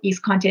 Health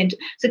East content,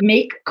 so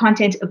make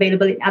content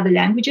available in other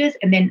languages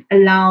and then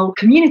allow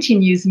community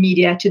news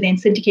media to then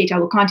syndicate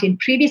our content.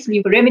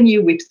 Previously, for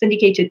revenue, we've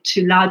syndicated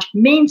to large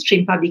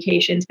mainstream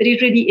publications, but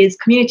it really is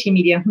community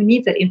media who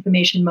needs that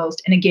information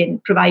most, and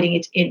again, providing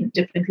it in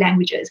different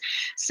languages.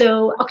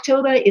 So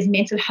October is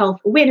Mental Health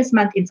Awareness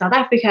Month in South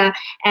Africa,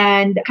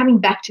 and coming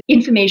back to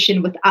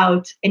information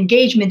without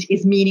engagement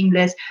is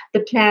meaningless. The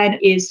plan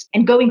is,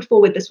 and going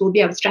forward, this will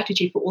be our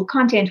strategy for all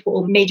content, for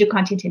all major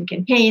content and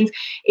campaigns,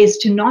 is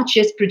to not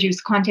just produce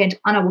content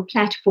on our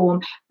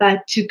platform,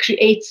 but to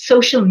create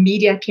social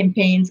media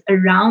campaigns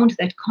around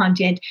that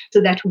content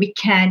so that we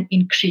can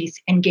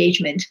increase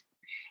engagement.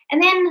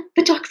 And then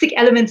the toxic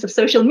elements of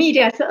social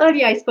media. So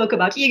earlier I spoke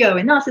about ego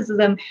and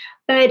narcissism,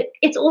 but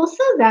it's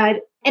also that,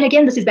 and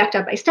again, this is backed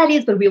up by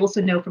studies, but we also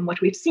know from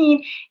what we've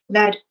seen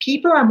that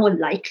people are more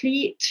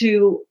likely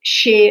to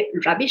share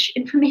rubbish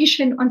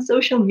information on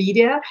social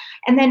media.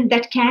 And then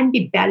that can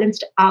be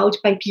balanced out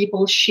by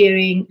people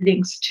sharing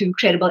links to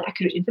credible,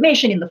 accurate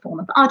information in the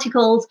form of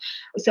articles.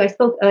 So I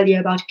spoke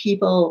earlier about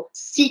people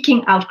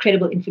seeking out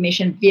credible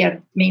information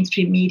via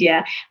mainstream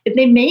media, but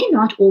they may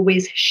not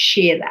always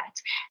share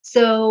that.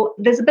 So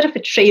there's a bit of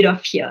a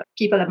trade-off here.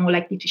 People are more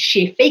likely to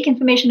share fake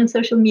information on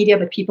social media,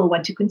 but people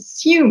want to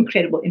consume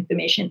credible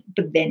information,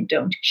 but then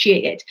don't share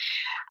it.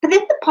 But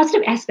then the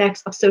positive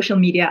aspects of social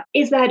media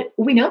is that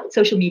we know that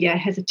social media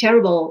has a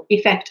terrible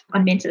effect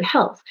on mental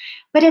health.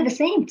 But at the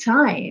same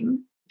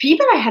time,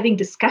 people are having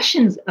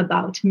discussions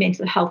about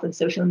mental health on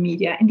social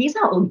media, and these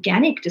are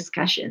organic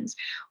discussions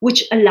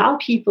which allow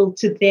people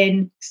to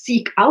then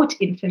seek out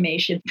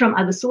information from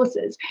other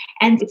sources.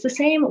 And it's the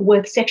same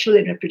with sexual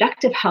and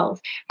reproductive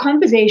health.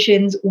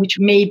 Conversations which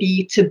may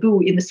be taboo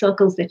in the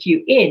circles that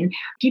you're in,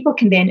 people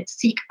can then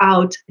seek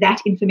out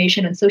that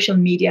information on social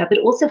media, but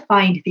also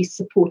find these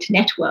support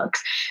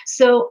networks.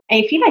 So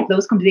I feel like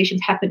those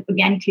conversations happen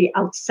organically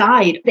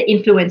outside the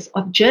influence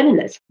of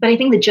journalists, but I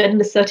think the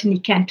journalists certainly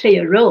can play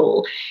a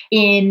role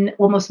in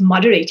almost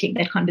moderating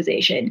that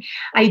conversation.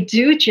 I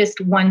do just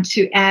want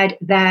to add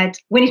that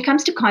when it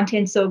comes to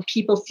content, so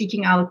people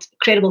seeking out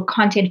credible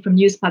content from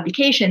news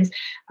publications,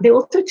 they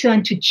also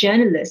turn to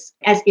journalists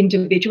as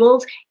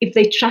individuals if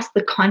they trust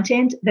the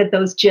content that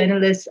those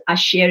journalists are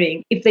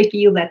sharing, if they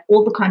feel that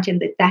all the content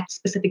that that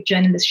specific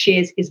journalist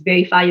shares is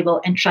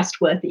verifiable and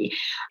trustworthy.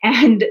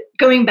 And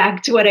going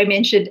back to what I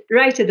mentioned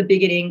right at the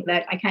beginning,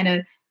 that I kind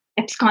of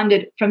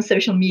absconded from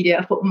social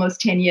media for almost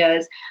 10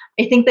 years,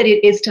 I think that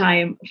it is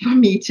time for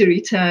me to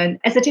return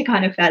as a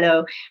Tekano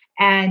Fellow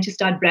and to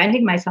start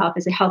branding myself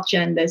as a health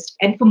journalist,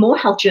 and for more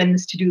health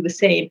journalists to do the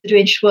same, to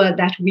ensure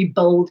that we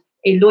build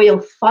a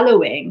loyal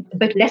following,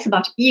 but less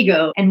about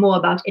ego and more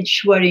about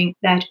ensuring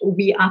that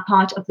we are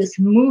part of this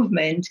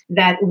movement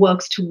that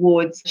works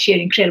towards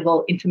sharing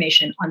credible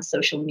information on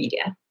social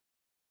media.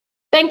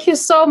 Thank you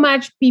so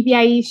much, Bibi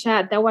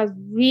Aisha. That was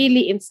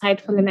really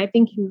insightful. And I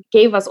think you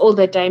gave us all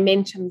the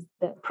dimensions,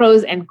 the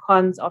pros and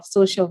cons of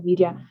social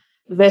media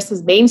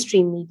versus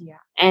mainstream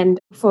media. And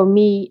for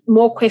me,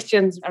 more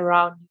questions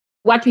around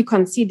what we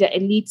consider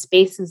elite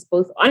spaces,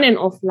 both on and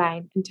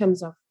offline, in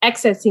terms of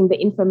accessing the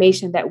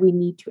information that we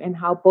need to, and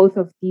how both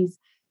of these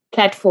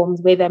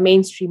platforms, whether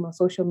mainstream or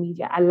social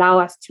media, allow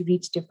us to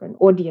reach different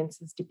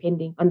audiences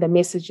depending on the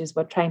messages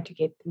we're trying to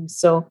get through.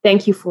 So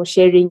thank you for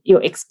sharing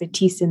your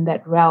expertise in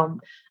that realm.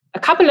 A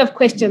couple of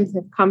questions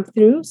have come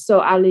through, so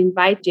I'll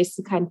invite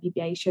Jessica and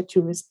Bibi Aisha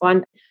to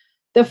respond.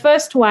 The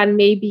first one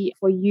may be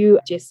for you,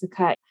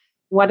 Jessica.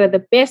 What are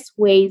the best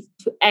ways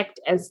to act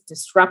as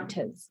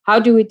disruptors? How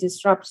do we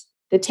disrupt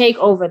the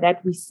takeover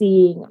that we're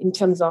seeing in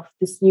terms of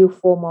this new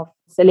form of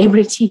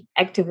celebrity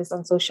activists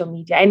on social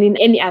media and in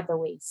any other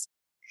ways?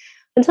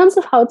 In terms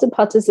of how to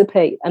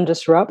participate and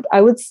disrupt,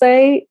 I would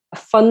say a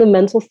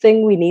fundamental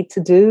thing we need to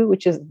do,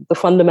 which is the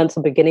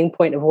fundamental beginning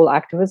point of all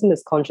activism,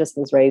 is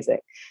consciousness raising.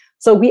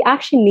 So we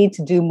actually need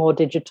to do more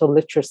digital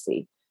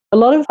literacy. A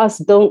lot of us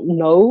don't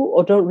know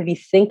or don't really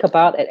think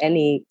about at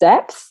any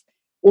depth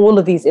all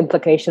of these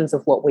implications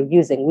of what we're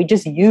using. We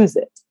just use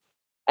it.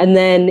 And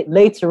then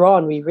later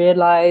on, we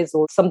realize,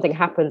 or something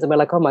happens and we're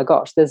like, oh my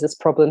gosh, there's this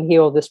problem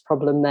here or this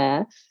problem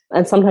there.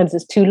 And sometimes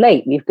it's too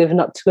late. We've given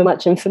up too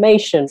much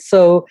information.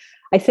 So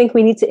I think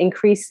we need to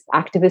increase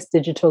activist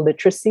digital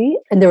literacy.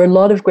 And there are a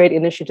lot of great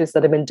initiatives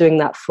that have been doing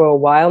that for a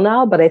while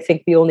now, but I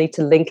think we all need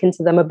to link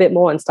into them a bit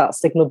more and start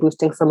signal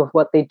boosting some of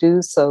what they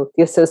do. So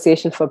the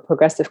Association for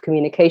Progressive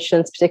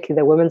Communications,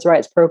 particularly the Women's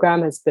Rights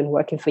Program, has been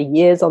working for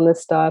years on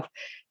this stuff.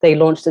 They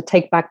launched a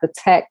Take Back the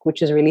Tech,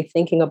 which is really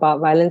thinking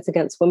about violence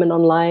against women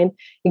online,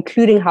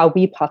 including how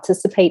we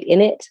participate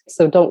in it.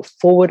 So don't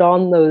forward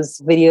on those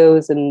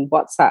videos and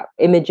WhatsApp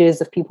images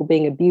of people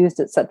being abused,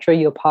 etc.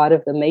 You're part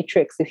of the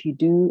matrix if you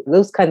do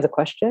those kinds of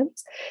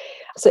questions.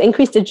 So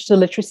increase digital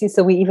literacy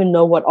so we even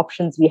know what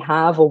options we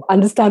have or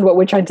understand what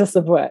we're trying to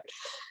subvert.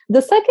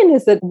 The second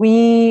is that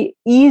we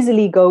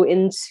easily go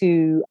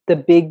into the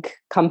big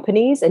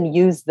companies and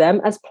use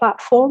them as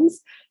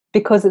platforms,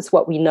 because it's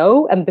what we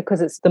know and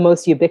because it's the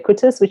most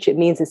ubiquitous, which it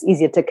means it's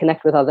easier to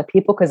connect with other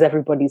people because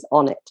everybody's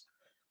on it.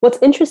 What's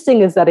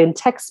interesting is that in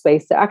tech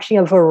space, there are actually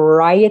a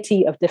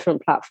variety of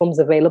different platforms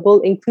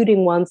available,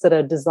 including ones that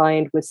are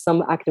designed with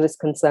some activist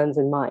concerns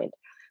in mind.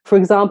 For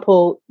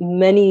example,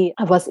 many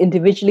of us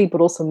individually,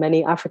 but also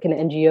many African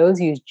NGOs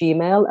use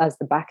Gmail as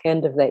the back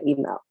end of their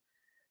email.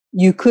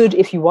 You could,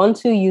 if you want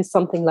to, use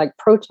something like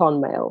Proton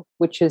Mail,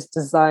 which is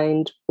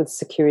designed with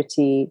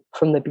security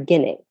from the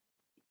beginning.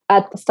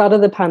 At the start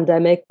of the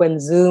pandemic, when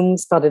Zoom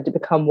started to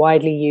become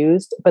widely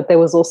used, but there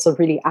was also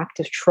really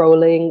active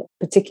trolling,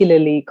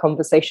 particularly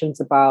conversations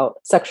about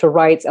sexual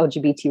rights,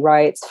 LGBT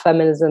rights,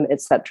 feminism,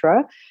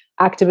 etc.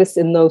 Activists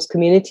in those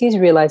communities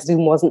realized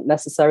Zoom wasn't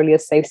necessarily a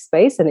safe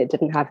space and it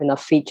didn't have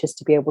enough features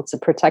to be able to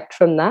protect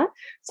from that.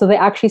 So they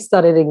actually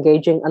started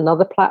engaging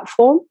another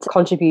platform to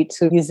contribute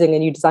to using a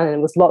new design. And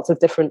it was lots of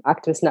different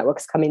activist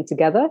networks coming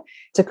together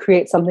to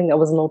create something that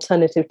was an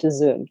alternative to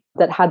Zoom,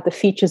 that had the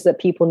features that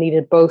people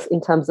needed, both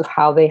in terms of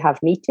how they have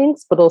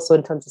meetings, but also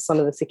in terms of some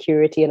of the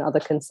security and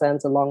other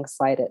concerns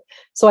alongside it.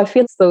 So I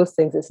feel it's those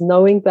things. It's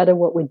knowing better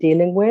what we're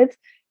dealing with,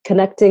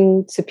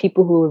 connecting to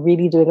people who are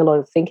really doing a lot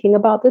of thinking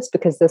about this,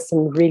 because there's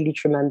some really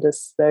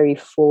tremendous, very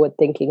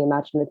forward-thinking,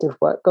 imaginative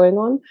work going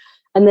on.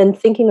 And then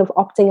thinking of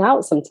opting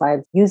out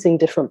sometimes, using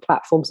different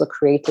platforms or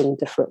creating a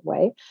different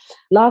way.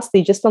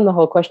 Lastly, just on the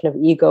whole question of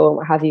ego and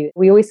what have you,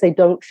 we always say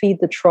don't feed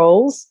the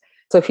trolls.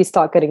 So if you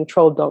start getting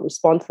trolled, don't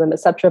respond to them,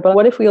 etc. But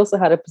what if we also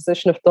had a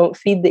position of don't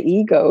feed the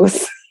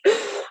egos?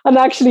 And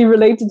actually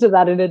related to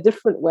that in a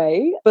different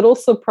way, but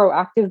also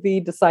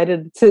proactively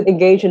decided to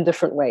engage in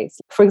different ways.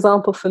 For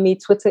example, for me,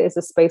 Twitter is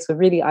a space where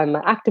really I'm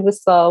an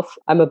activist self.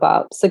 I'm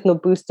about signal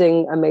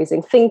boosting,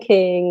 amazing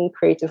thinking,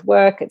 creative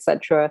work,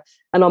 etc.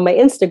 And on my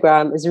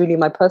Instagram is really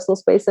my personal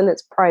space and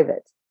it's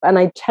private. And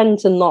I tend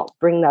to not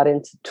bring that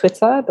into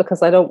Twitter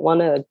because I don't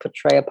want to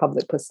portray a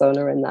public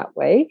persona in that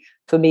way.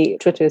 For me,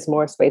 Twitter is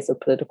more a space of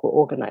political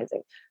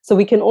organizing. So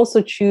we can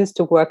also choose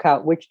to work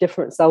out which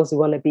different selves we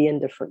want to be in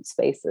different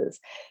spaces.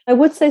 I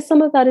would say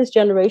some of that is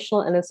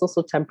generational and it's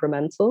also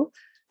temperamental.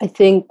 I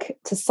think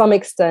to some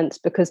extent,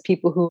 because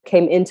people who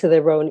came into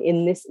their own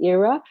in this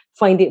era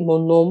find it more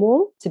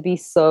normal to be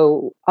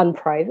so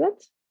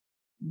unprivate.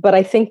 But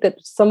I think that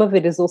some of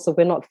it is also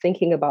we're not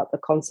thinking about the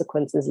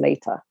consequences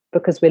later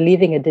because we're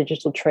leaving a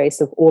digital trace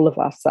of all of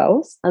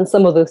ourselves. And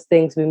some of those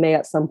things we may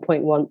at some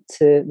point want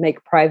to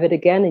make private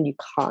again, and you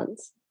can't.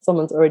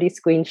 Someone's already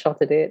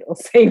screenshotted it or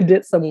saved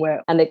it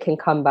somewhere, and it can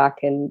come back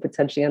and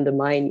potentially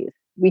undermine you.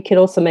 We can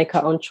also make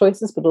our own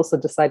choices, but also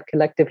decide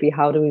collectively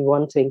how do we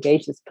want to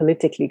engage this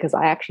politically, because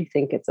I actually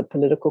think it's a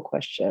political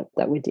question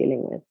that we're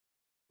dealing with.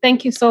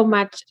 Thank you so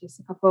much,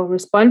 Jessica, for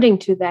responding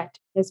to that.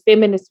 As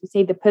feminists, we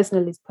say the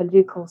personal is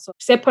political. So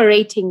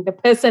separating the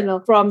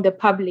personal from the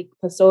public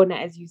persona,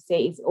 as you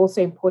say, is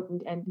also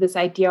important. And this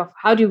idea of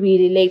how do we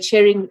relate,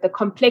 sharing the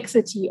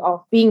complexity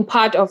of being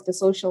part of the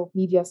social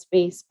media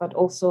space, but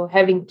also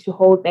having to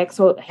hold back.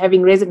 So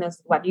having resonance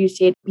with what you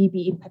said,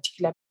 BB in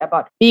particular,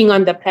 about being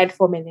on the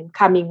platform and then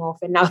coming off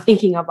and now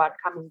thinking about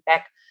coming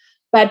back.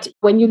 But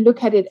when you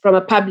look at it from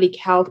a public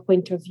health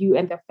point of view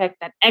and the fact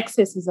that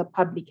access is a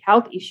public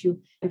health issue,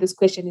 and this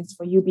question is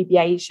for you, Bibi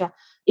Aisha,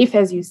 if,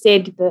 as you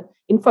said, the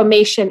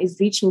information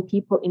is reaching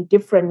people in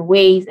different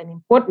ways and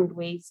important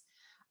ways,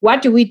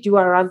 what do we do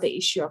around the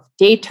issue of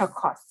data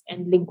costs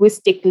and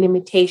linguistic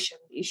limitation,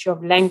 the issue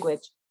of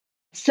language?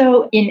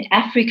 So in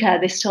Africa,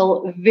 there's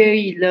still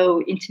very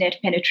low internet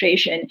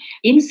penetration.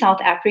 In South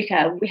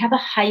Africa, we have a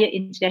higher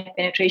internet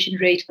penetration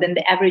rate than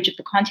the average of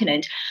the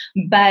continent,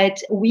 but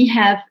we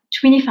have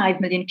 25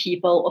 million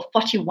people,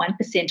 or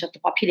 41% of the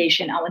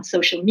population, are on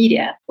social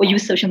media or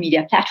use social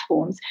media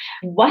platforms.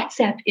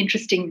 WhatsApp,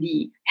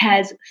 interestingly,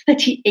 has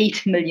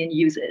 38 million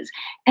users.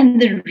 And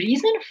the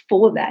reason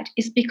for that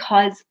is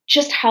because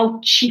just how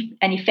cheap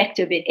and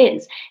effective it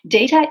is.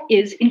 Data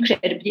is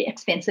incredibly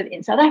expensive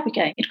in South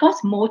Africa. It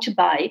costs more to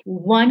buy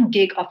 1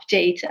 gig of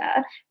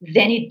data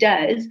than it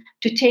does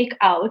to take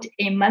out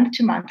a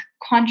month-to-month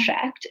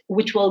contract,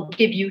 which will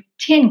give you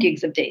 10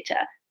 gigs of data.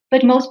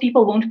 But most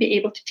people won't be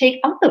able to take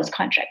out those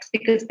contracts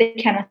because they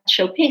cannot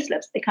show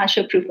payslips, they can't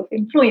show proof of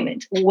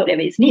employment, or whatever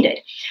is needed.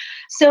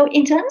 So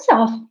in terms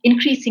of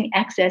increasing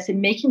access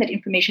and making that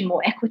information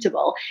more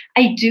equitable,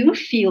 I do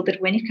feel that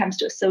when it comes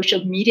to a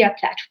social media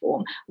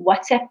platform,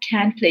 WhatsApp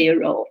can play a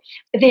role.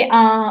 There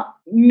are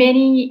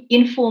many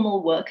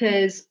informal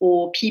workers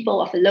or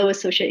people of a lower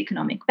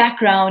socioeconomic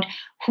background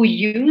who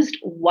used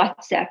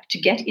WhatsApp to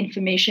get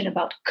information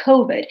about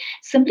COVID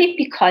simply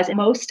because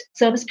most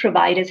service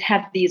providers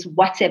have these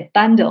WhatsApp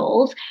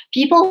bundles.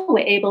 People were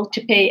able to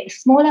pay a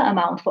smaller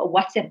amount for a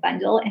WhatsApp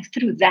bundle, and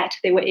through that,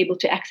 they were able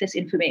to access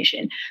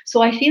information.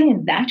 So I feel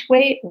in that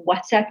way,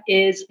 WhatsApp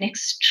is an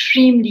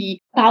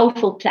extremely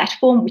powerful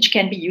platform which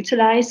can be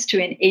utilized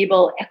to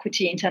enable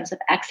equity in terms of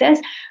access.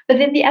 But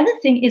then the other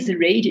thing is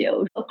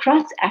radio.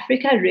 Across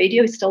Africa,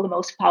 radio is still the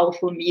most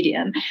powerful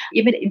medium.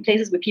 Even in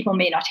places where people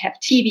may not have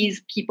TVs,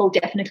 people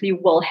definitely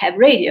will have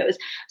radios.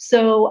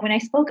 So when I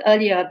spoke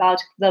earlier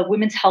about the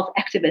women's health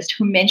activist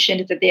who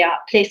mentioned that there are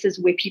places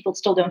where people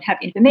still don't have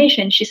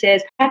information, she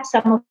says perhaps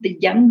some of the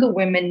younger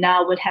women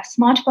now will have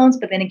smartphones,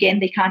 but then again,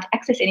 they can't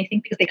access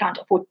anything because they can't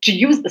afford to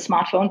use the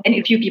smartphone, and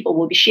a few people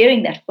will be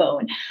sharing that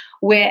phone.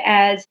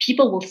 Whereas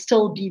people will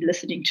still be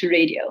listening to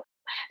radio.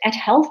 At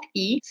Health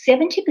E,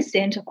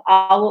 70% of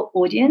our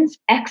audience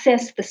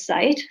access the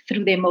site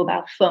through their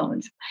mobile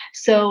phones.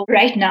 So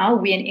right now,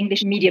 we're an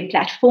English medium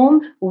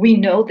platform. We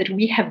know that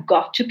we have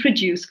got to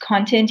produce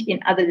content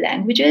in other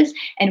languages,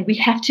 and we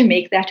have to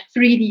make that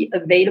freely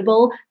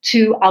available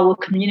to our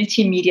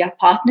community media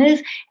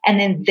partners, and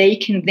then they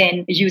can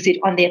then use it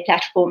on their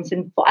platforms.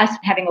 And for us,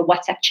 having a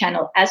WhatsApp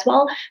channel as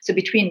well. So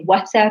between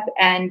WhatsApp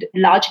and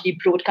largely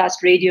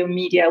broadcast radio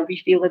media, we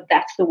feel that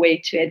that's the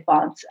way to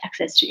advance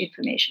access to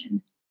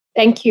information.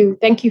 Thank you.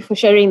 Thank you for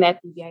sharing that,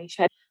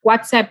 Aisha.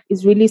 WhatsApp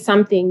is really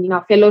something in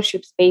our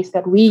fellowship space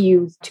that we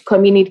use to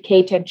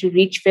communicate and to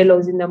reach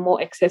fellows in a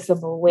more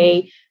accessible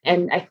way.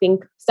 And I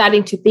think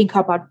starting to think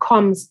about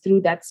comms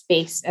through that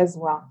space as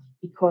well,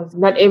 because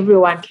not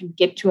everyone can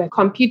get to a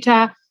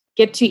computer,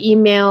 get to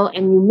email,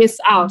 and you miss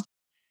out.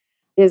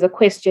 There's a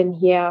question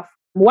here.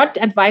 What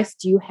advice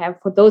do you have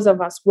for those of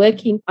us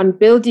working on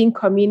building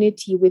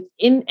community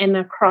within and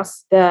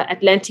across the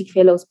Atlantic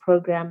Fellows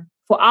Program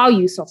for our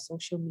use of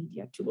social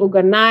media to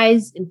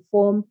organize,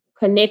 inform,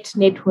 connect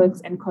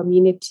networks and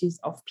communities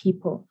of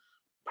people?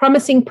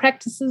 Promising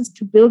practices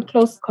to build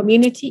close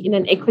community in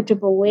an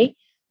equitable way.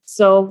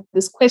 So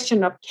this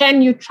question of,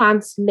 can you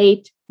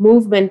translate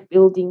movement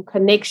building,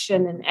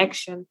 connection and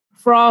action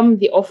from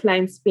the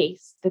offline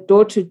space, the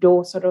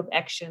door-to-door sort of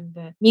action,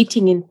 the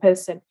meeting in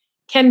person?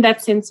 Can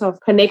that sense of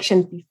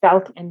connection be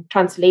felt and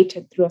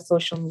translated through a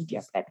social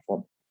media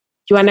platform? Do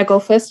you want to go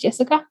first,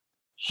 Jessica?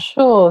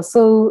 Sure.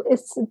 So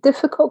it's a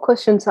difficult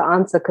question to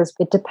answer because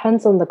it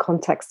depends on the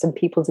context and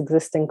people's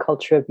existing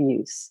culture of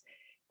use.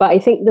 But I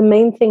think the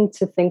main thing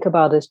to think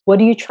about is, what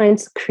are you trying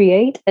to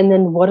create? And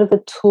then what are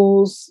the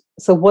tools?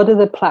 So what are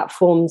the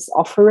platforms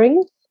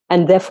offering?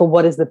 And therefore,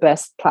 what is the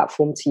best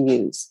platform to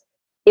use?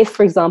 If,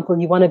 for example,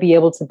 you want to be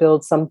able to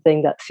build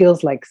something that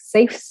feels like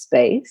safe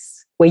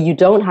space, where you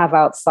don't have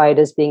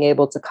outsiders being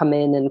able to come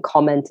in and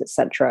comment,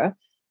 etc.,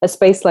 a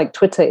space like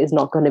Twitter is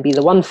not going to be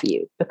the one for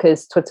you,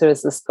 because Twitter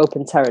is this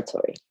open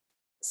territory.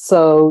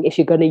 So if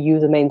you're going to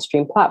use a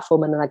mainstream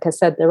platform, and like I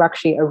said, there are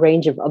actually a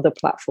range of other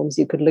platforms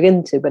you could look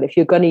into, but if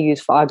you're going to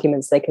use, for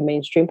argument's sake, a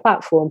mainstream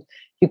platform,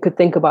 you could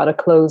think about a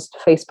closed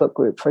Facebook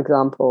group, for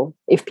example,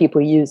 if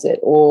people use it,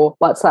 or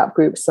WhatsApp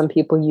groups some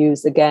people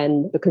use,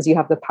 again, because you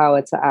have the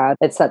power to add,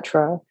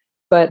 etc.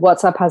 But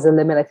WhatsApp has a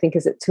limit. I think,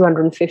 is it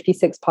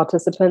 256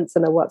 participants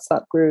in a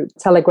WhatsApp group?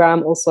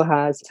 Telegram also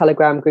has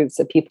Telegram groups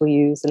that people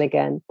use. And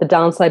again, the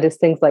downside is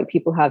things like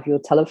people have your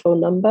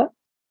telephone number.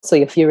 So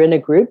if you're in a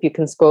group, you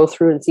can scroll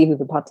through and see who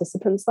the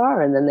participants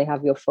are, and then they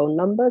have your phone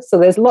number. So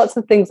there's lots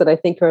of things that I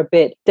think are a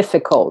bit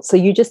difficult. So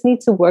you just need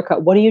to work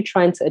out, what are you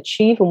trying to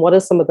achieve, and what are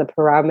some of the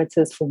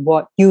parameters for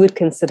what you would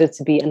consider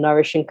to be a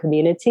nourishing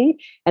community?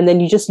 And then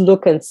you just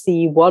look and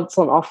see what's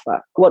on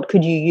offer. What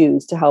could you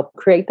use to help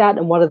create that?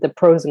 And what are the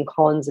pros and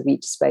cons of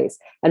each space?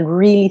 And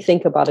really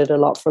think about it a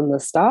lot from the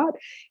start.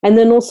 And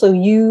then also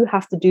you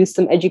have to do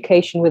some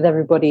education with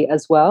everybody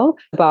as well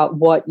about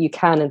what you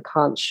can and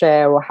can't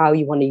share, or how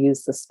you want to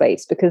use the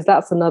space, because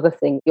that's another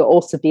thing. You're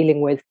also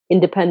dealing with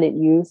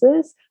independent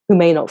users who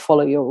may not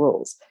follow your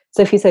rules.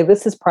 So if you say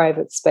this is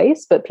private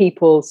space, but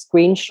people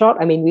screenshot,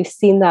 I mean, we've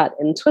seen that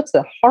in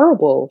Twitter,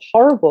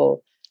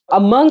 horrible,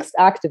 amongst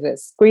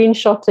activists,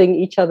 screenshotting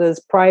each other's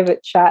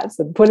private chats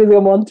and putting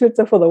them on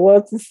Twitter for the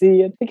world to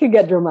see. And it can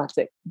get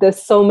dramatic.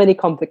 There's so many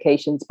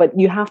complications, but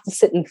you have to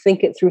sit and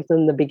think it through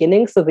from the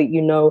beginning so that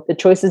you know the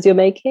choices you're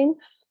making.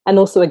 And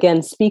also,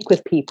 again, speak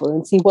with people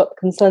and see what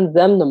concerns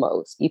them the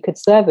most. You could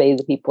survey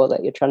the people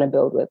that you're trying to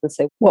build with and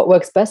say, what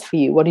works best for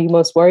you? What are you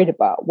most worried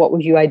about? What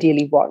would you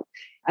ideally want?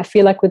 I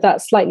feel like with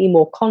that slightly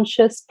more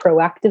conscious,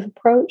 proactive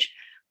approach,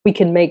 we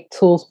can make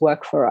tools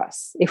work for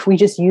us. If we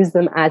just use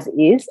them as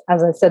is,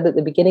 as I said at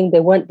the beginning, they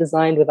weren't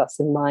designed with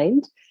us in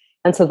mind.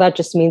 And so that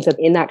just means that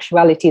in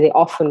actuality, they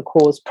often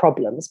cause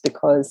problems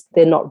because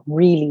they're not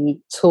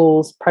really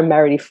tools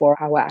primarily for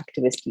our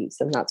activist use.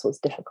 And that's what's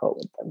difficult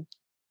with them.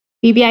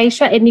 Bibi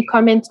Aisha, any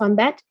comments on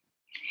that?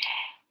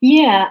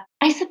 Yeah,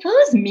 I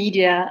suppose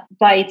media,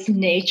 by its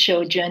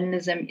nature,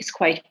 journalism is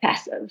quite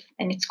passive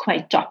and it's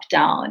quite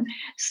top-down.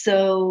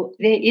 So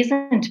there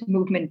isn't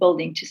movement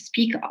building to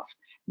speak of.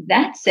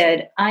 That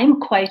said, I'm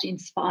quite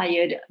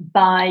inspired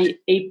by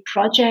a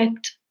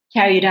project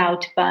carried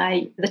out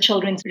by the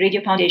Children's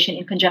Radio Foundation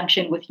in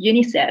conjunction with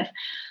UNICEF,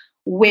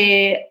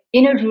 where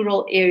in a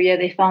rural area,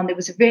 they found there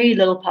was very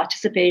little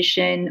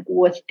participation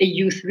with a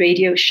youth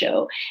radio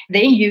show.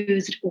 They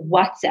used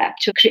WhatsApp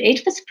to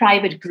create this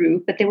private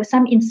group, but there was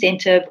some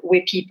incentive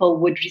where people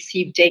would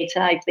receive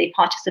data if they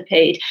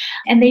participate.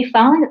 And they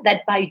found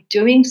that by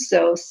doing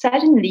so,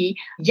 suddenly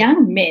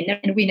young men,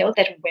 and we know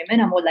that women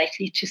are more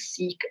likely to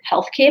seek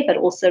healthcare, but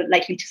also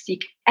likely to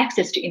seek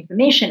access to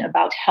information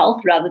about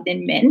health rather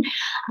than men.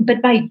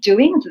 But by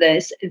doing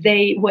this,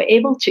 they were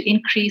able to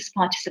increase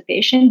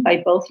participation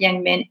by both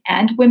young men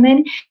and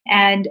women,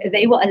 and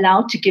they were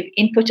allowed to give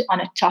input on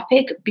a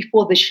topic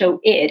before the show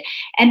aired.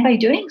 And by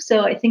doing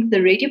so, I think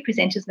the radio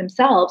presenters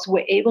themselves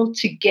were able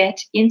to get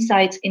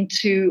insights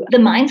into the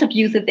minds of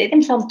youth that they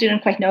themselves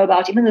didn't quite know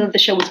about, even though the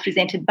show was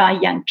presented by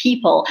young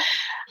people.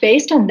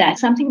 Based on that,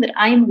 something that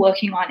I'm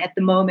working on at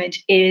the moment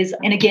is,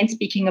 and again,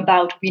 speaking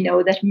about, we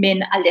know that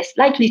men are less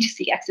likely to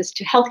seek access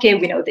to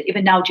healthcare. We know that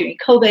even now during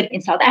COVID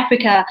in South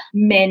Africa,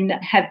 men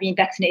have been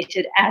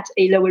vaccinated at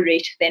a lower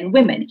rate than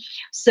women.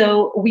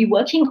 So we're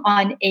working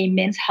on a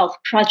men's health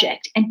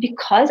project. And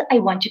because I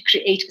want to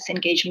create this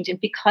engagement,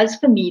 and because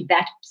for me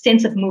that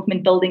sense of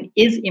movement building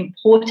is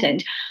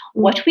important,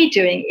 what we're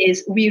doing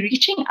is we're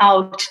reaching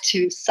out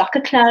to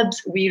soccer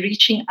clubs, we're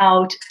reaching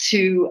out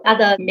to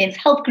other men's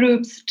health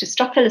groups, to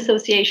Stockwell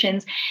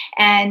associations,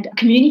 and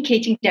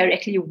communicating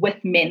directly with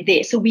men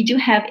there. So we do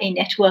have a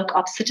network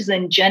of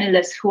citizen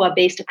journalists who are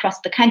based across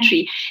the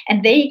country,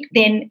 and they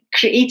then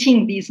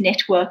creating these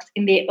networks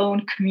in their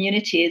own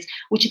communities,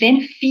 which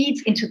then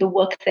feeds into the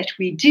work that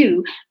we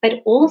do,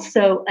 but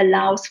also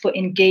allows for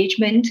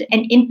engagement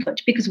and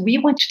input, because we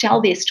want to tell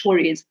their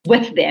stories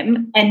with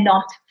them and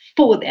not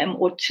for them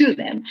or to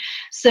them.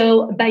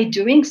 So by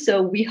doing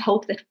so, we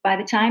hope that by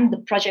the time the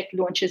project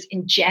launches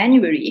in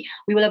January,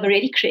 we will have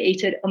already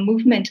created a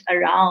movement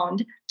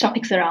around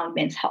topics around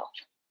men's health.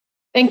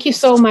 Thank you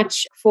so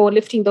much for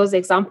lifting those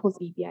examples,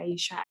 Evie,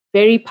 Aisha.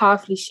 Very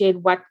powerfully shared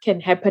what can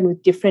happen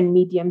with different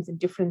mediums and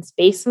different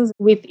spaces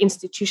with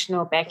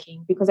institutional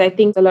backing, because I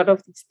think a lot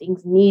of these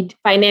things need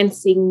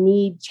financing,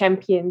 need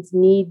champions,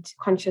 need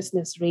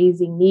consciousness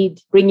raising, need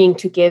bringing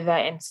together.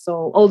 And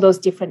so all those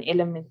different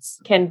elements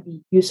can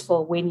be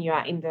useful when you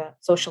are in the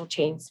social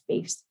change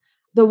space.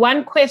 The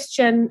one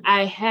question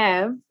I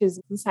have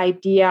is this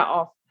idea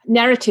of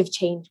narrative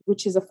change,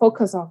 which is a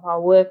focus of our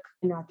work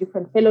in our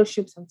different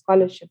fellowships and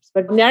scholarships.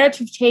 But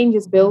narrative change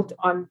is built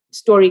on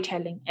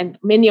storytelling. And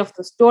many of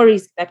the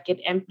stories that get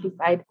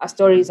amplified are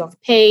stories of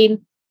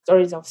pain,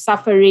 stories of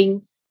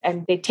suffering,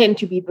 and they tend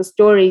to be the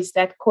stories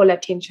that call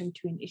attention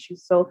to an issue.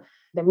 So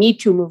the Me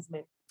Too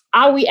movement.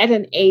 Are we at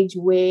an age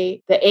where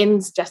the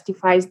ends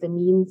justifies the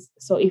means?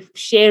 So if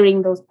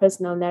sharing those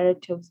personal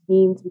narratives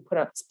means we put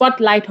a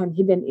spotlight on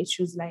hidden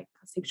issues like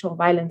sexual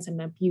violence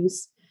and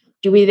abuse,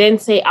 do we then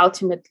say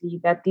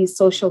ultimately that these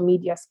social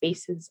media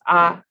spaces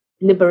are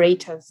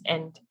liberators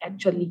and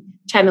actually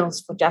channels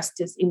for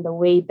justice in the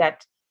way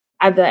that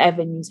other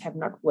avenues have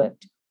not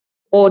worked?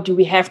 Or do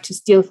we have to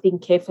still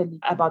think carefully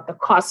about the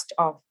cost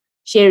of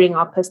sharing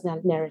our personal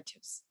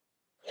narratives?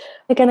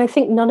 Again, I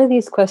think none of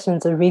these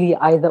questions are really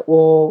either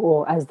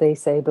or as they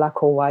say,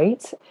 black or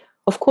white.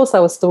 Of course,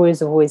 our stories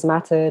have always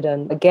mattered.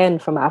 And again,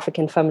 from an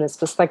African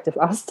feminist perspective,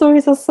 our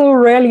stories are so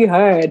rarely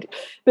heard.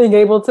 Being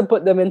able to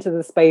put them into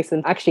the space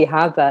and actually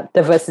have that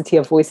diversity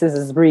of voices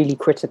is really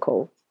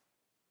critical.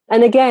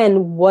 And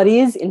again, what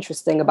is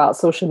interesting about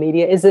social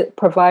media is it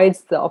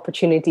provides the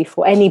opportunity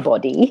for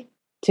anybody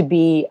to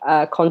be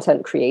a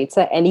content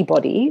creator,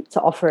 anybody to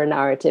offer a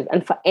narrative,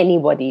 and for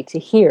anybody to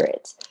hear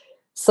it.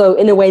 So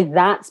in a way,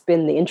 that's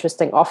been the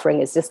interesting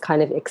offering, is this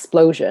kind of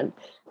explosion.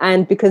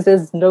 And because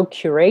there's no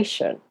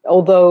curation,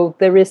 although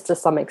there is to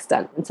some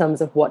extent in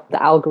terms of what the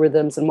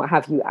algorithms and what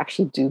have you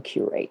actually do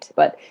curate,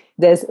 but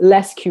there's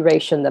less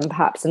curation than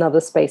perhaps in other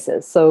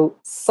spaces. So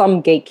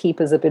some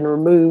gatekeepers have been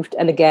removed.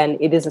 And again,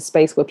 it is a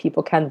space where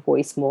people can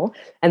voice more,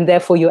 and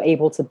therefore you're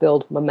able to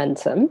build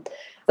momentum.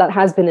 That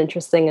has been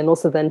interesting, and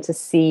also then to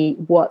see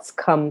what's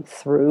come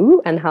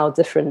through and how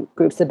different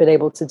groups have been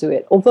able to do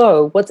it.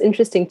 Although what's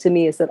interesting to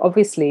me is that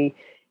obviously,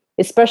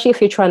 especially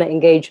if you're trying to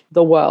engage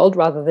the world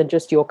rather than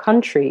just your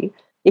country,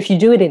 if you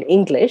do it in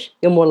English,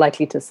 you're more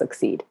likely to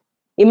succeed.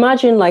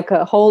 Imagine like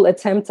a whole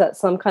attempt at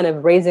some kind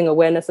of raising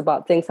awareness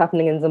about things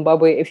happening in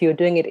Zimbabwe. If you're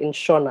doing it in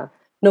Shona,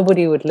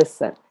 nobody would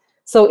listen.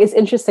 So it's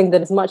interesting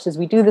that as much as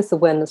we do this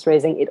awareness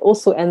raising, it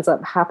also ends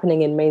up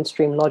happening in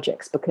mainstream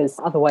logics, because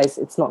otherwise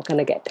it's not going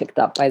to get picked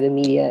up by the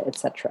media,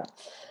 etc.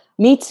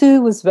 Me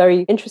Too was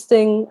very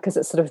interesting because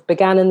it sort of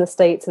began in the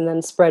States and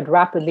then spread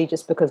rapidly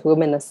just because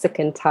women are sick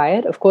and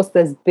tired. Of course,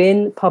 there's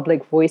been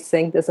public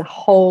voicing. There's a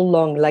whole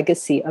long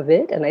legacy of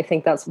it. And I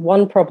think that's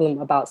one problem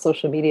about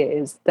social media,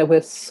 is that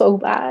we're so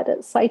bad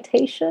at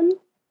citation.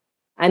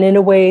 And in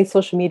a way,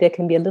 social media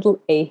can be a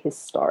little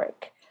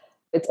ahistoric.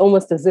 It's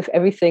almost as if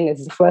everything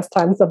is the first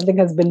time something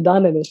has been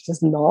done and it's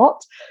just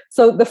not.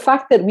 So the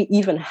fact that we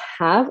even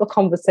have a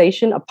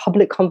conversation, a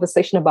public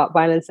conversation about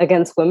violence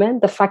against women,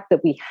 the fact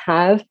that we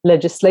have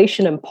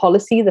legislation and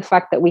policy, the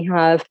fact that we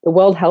have the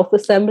World Health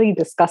Assembly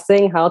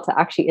discussing how to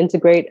actually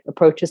integrate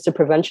approaches to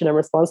prevention and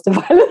response to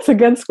violence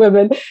against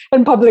women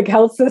in public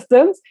health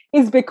systems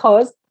is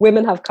because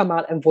women have come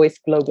out and voiced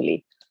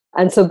globally.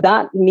 And so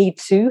that Me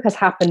Too has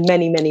happened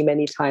many, many,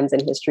 many times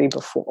in history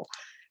before.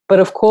 But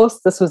of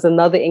course, this was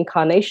another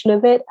incarnation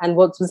of it. And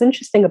what was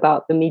interesting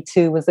about the Me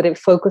Too was that it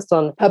focused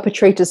on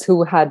perpetrators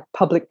who had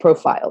public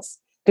profiles.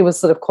 It was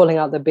sort of calling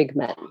out the big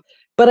men.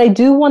 But I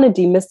do want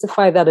to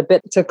demystify that a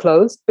bit to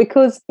close,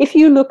 because if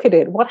you look at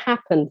it, what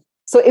happened?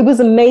 So it was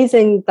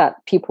amazing that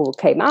people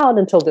came out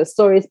and told their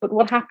stories, but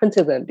what happened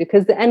to them?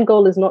 Because the end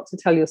goal is not to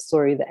tell your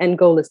story. The end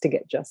goal is to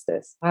get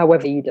justice,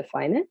 however you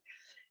define it.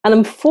 And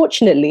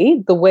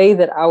unfortunately, the way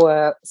that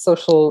our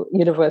social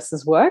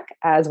universes work,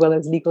 as well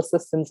as legal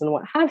systems and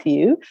what have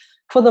you,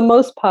 for the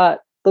most part,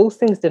 those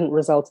things didn't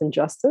result in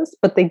justice,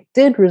 but they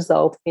did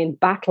result in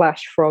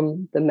backlash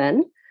from the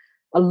men.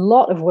 A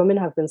lot of women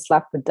have been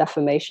slapped with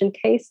defamation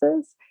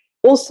cases.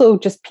 Also,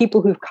 just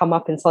people who've come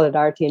up in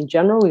solidarity in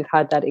general. We've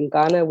had that in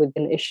Ghana with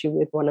an issue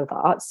with one of the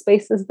art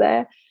spaces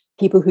there.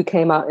 People who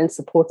came out in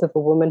support of a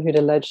woman who'd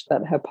alleged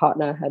that her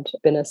partner had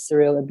been a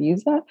serial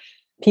abuser.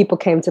 People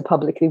came to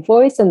publicly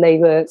voice, and they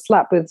were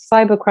slapped with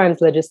cybercrimes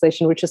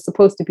legislation, which is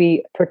supposed to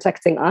be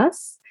protecting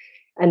us,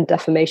 and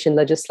defamation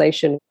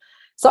legislation.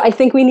 So I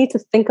think we need to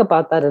think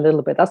about that a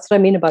little bit. That's what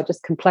I mean about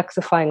just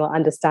complexifying or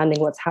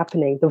understanding what's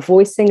happening. The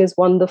voicing is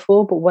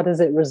wonderful, but what does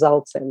it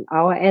result in?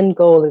 Our end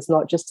goal is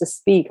not just to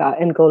speak. Our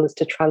end goal is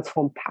to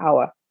transform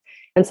power.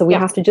 And so we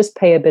have to just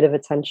pay a bit of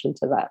attention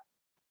to that.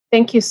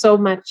 Thank you so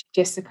much,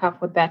 Jessica,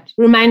 for that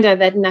reminder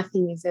that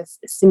nothing is as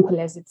simple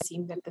as it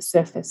seems at the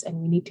surface, and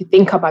we need to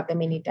think about the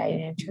many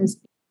dimensions.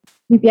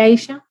 Maybe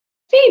Aisha?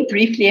 Very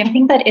briefly, I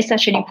think that is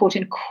such an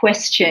important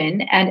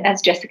question. And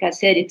as Jessica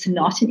said, it's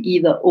not an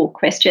either or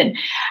question.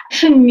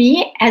 For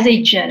me, as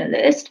a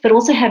journalist, but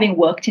also having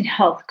worked in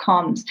health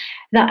comms,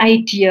 the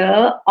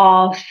idea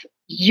of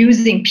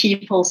using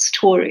people's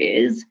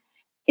stories,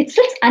 it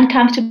sits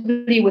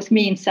uncomfortably with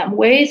me in some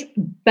ways,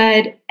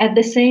 but at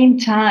the same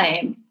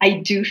time, I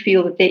do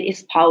feel that there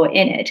is power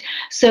in it.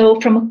 So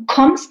from a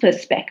comms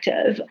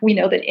perspective, we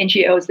know that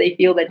NGOs, they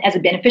feel that as a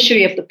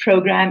beneficiary of the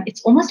program,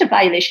 it's almost a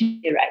violation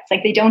of their rights.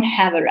 Like they don't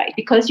have a right.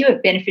 Because you're a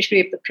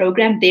beneficiary of the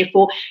program,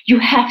 therefore, you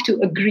have to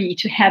agree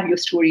to have your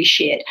story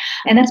shared.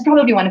 And that's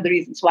probably one of the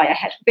reasons why I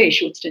had a very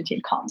short stint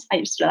in comms. I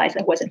just realized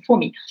that wasn't for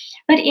me.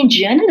 But in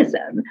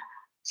journalism,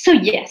 so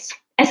yes,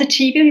 as a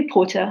TV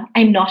reporter,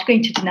 I'm not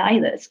going to deny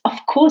this. Of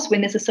course, when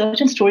there's a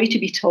certain story to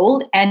be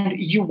told and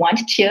you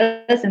want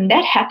tears, and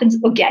that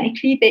happens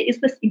organically, there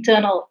is this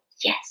internal,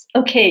 yes,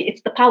 okay,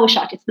 it's the power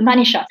shot, it's the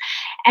money shot.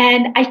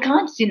 And I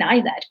can't deny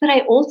that. But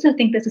I also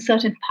think there's a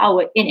certain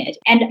power in it.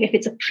 And if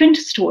it's a print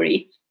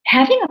story,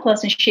 having a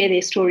person share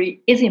their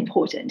story is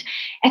important.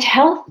 At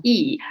Health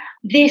E,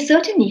 there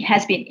certainly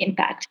has been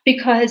impact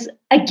because,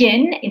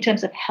 again, in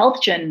terms of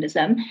health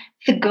journalism,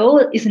 the goal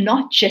is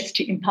not just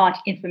to impart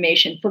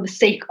information for the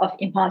sake of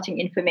imparting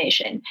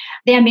information.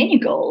 There are many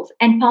goals,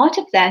 and part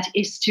of that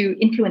is to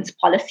influence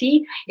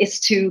policy, is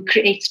to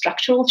create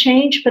structural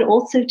change, but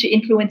also to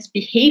influence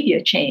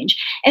behavior change.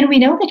 And we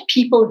know that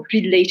people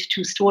relate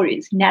to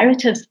stories.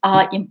 Narratives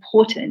are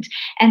important.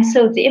 And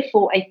so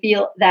therefore, I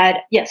feel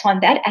that, yes, on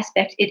that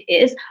aspect it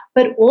is,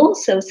 but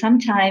also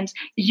sometimes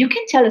you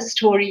can tell a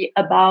story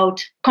about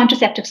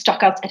contraceptive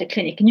stockouts at a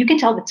clinic, and you can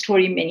tell that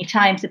story many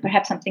times and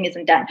perhaps something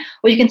isn't done.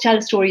 Or you can tell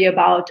a story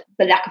about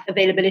the lack of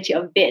availability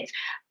of beds.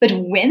 But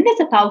when there's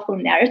a powerful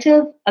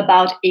narrative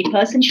about a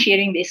person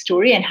sharing their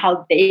story and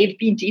how they've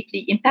been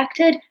deeply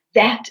impacted,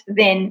 that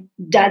then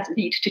does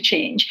lead to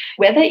change.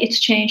 Whether it's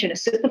change on a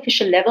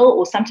superficial level,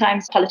 or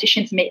sometimes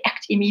politicians may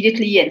act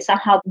immediately and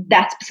somehow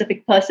that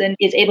specific person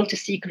is able to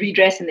seek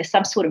redress and there's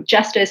some sort of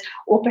justice,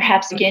 or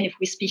perhaps, again, if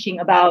we're speaking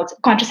about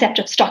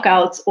contraceptive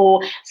stockouts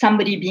or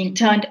somebody being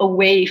turned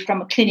away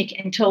from a clinic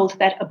and told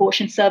that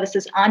abortion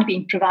services aren't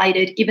being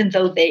provided, even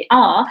though they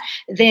are,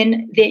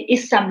 then there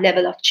is some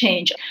level of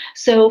change.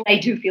 So I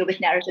do feel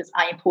that narratives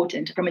are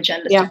important from a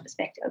journalistic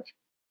perspective.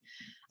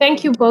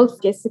 Thank you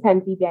both, Jessica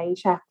and Bibi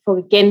Aisha, for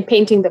again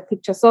painting the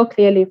picture so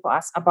clearly for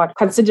us about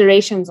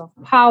considerations of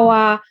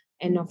power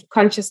and of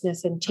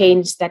consciousness and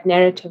change that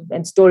narrative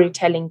and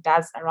storytelling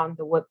does around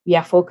the work we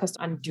are focused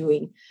on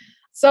doing.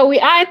 So we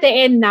are at the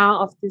end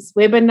now of this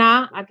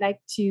webinar. I'd like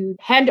to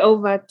hand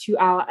over to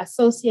our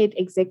Associate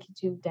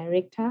Executive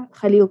Director,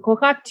 Khalil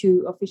Koka,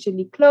 to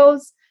officially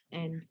close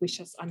and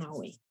wish us on our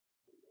way.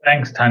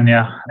 Thanks,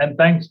 Tanya. And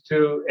thanks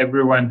to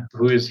everyone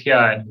who is here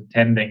and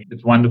attending.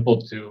 It's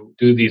wonderful to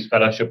do these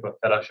Fellowship of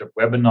Fellowship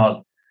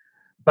webinars.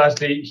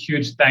 Firstly,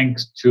 huge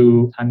thanks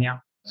to Tanya,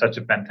 such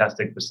a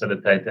fantastic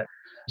facilitator.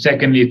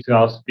 Secondly, to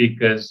our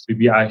speakers,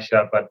 Bibi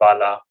Aisha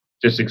Badbala,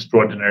 just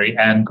extraordinary.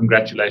 And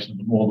congratulations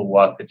on all the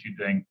work that you're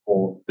doing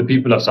for the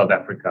people of South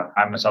Africa.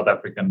 I'm a South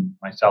African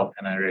myself,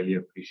 and I really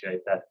appreciate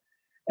that.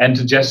 And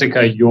to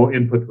Jessica, your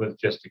input was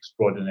just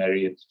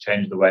extraordinary. It's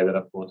changed the way that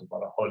I've thought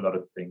about a whole lot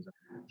of things.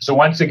 So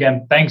once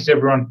again, thanks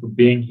everyone for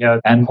being here.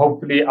 And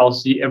hopefully I'll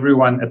see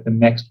everyone at the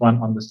next one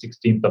on the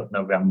 16th of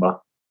November.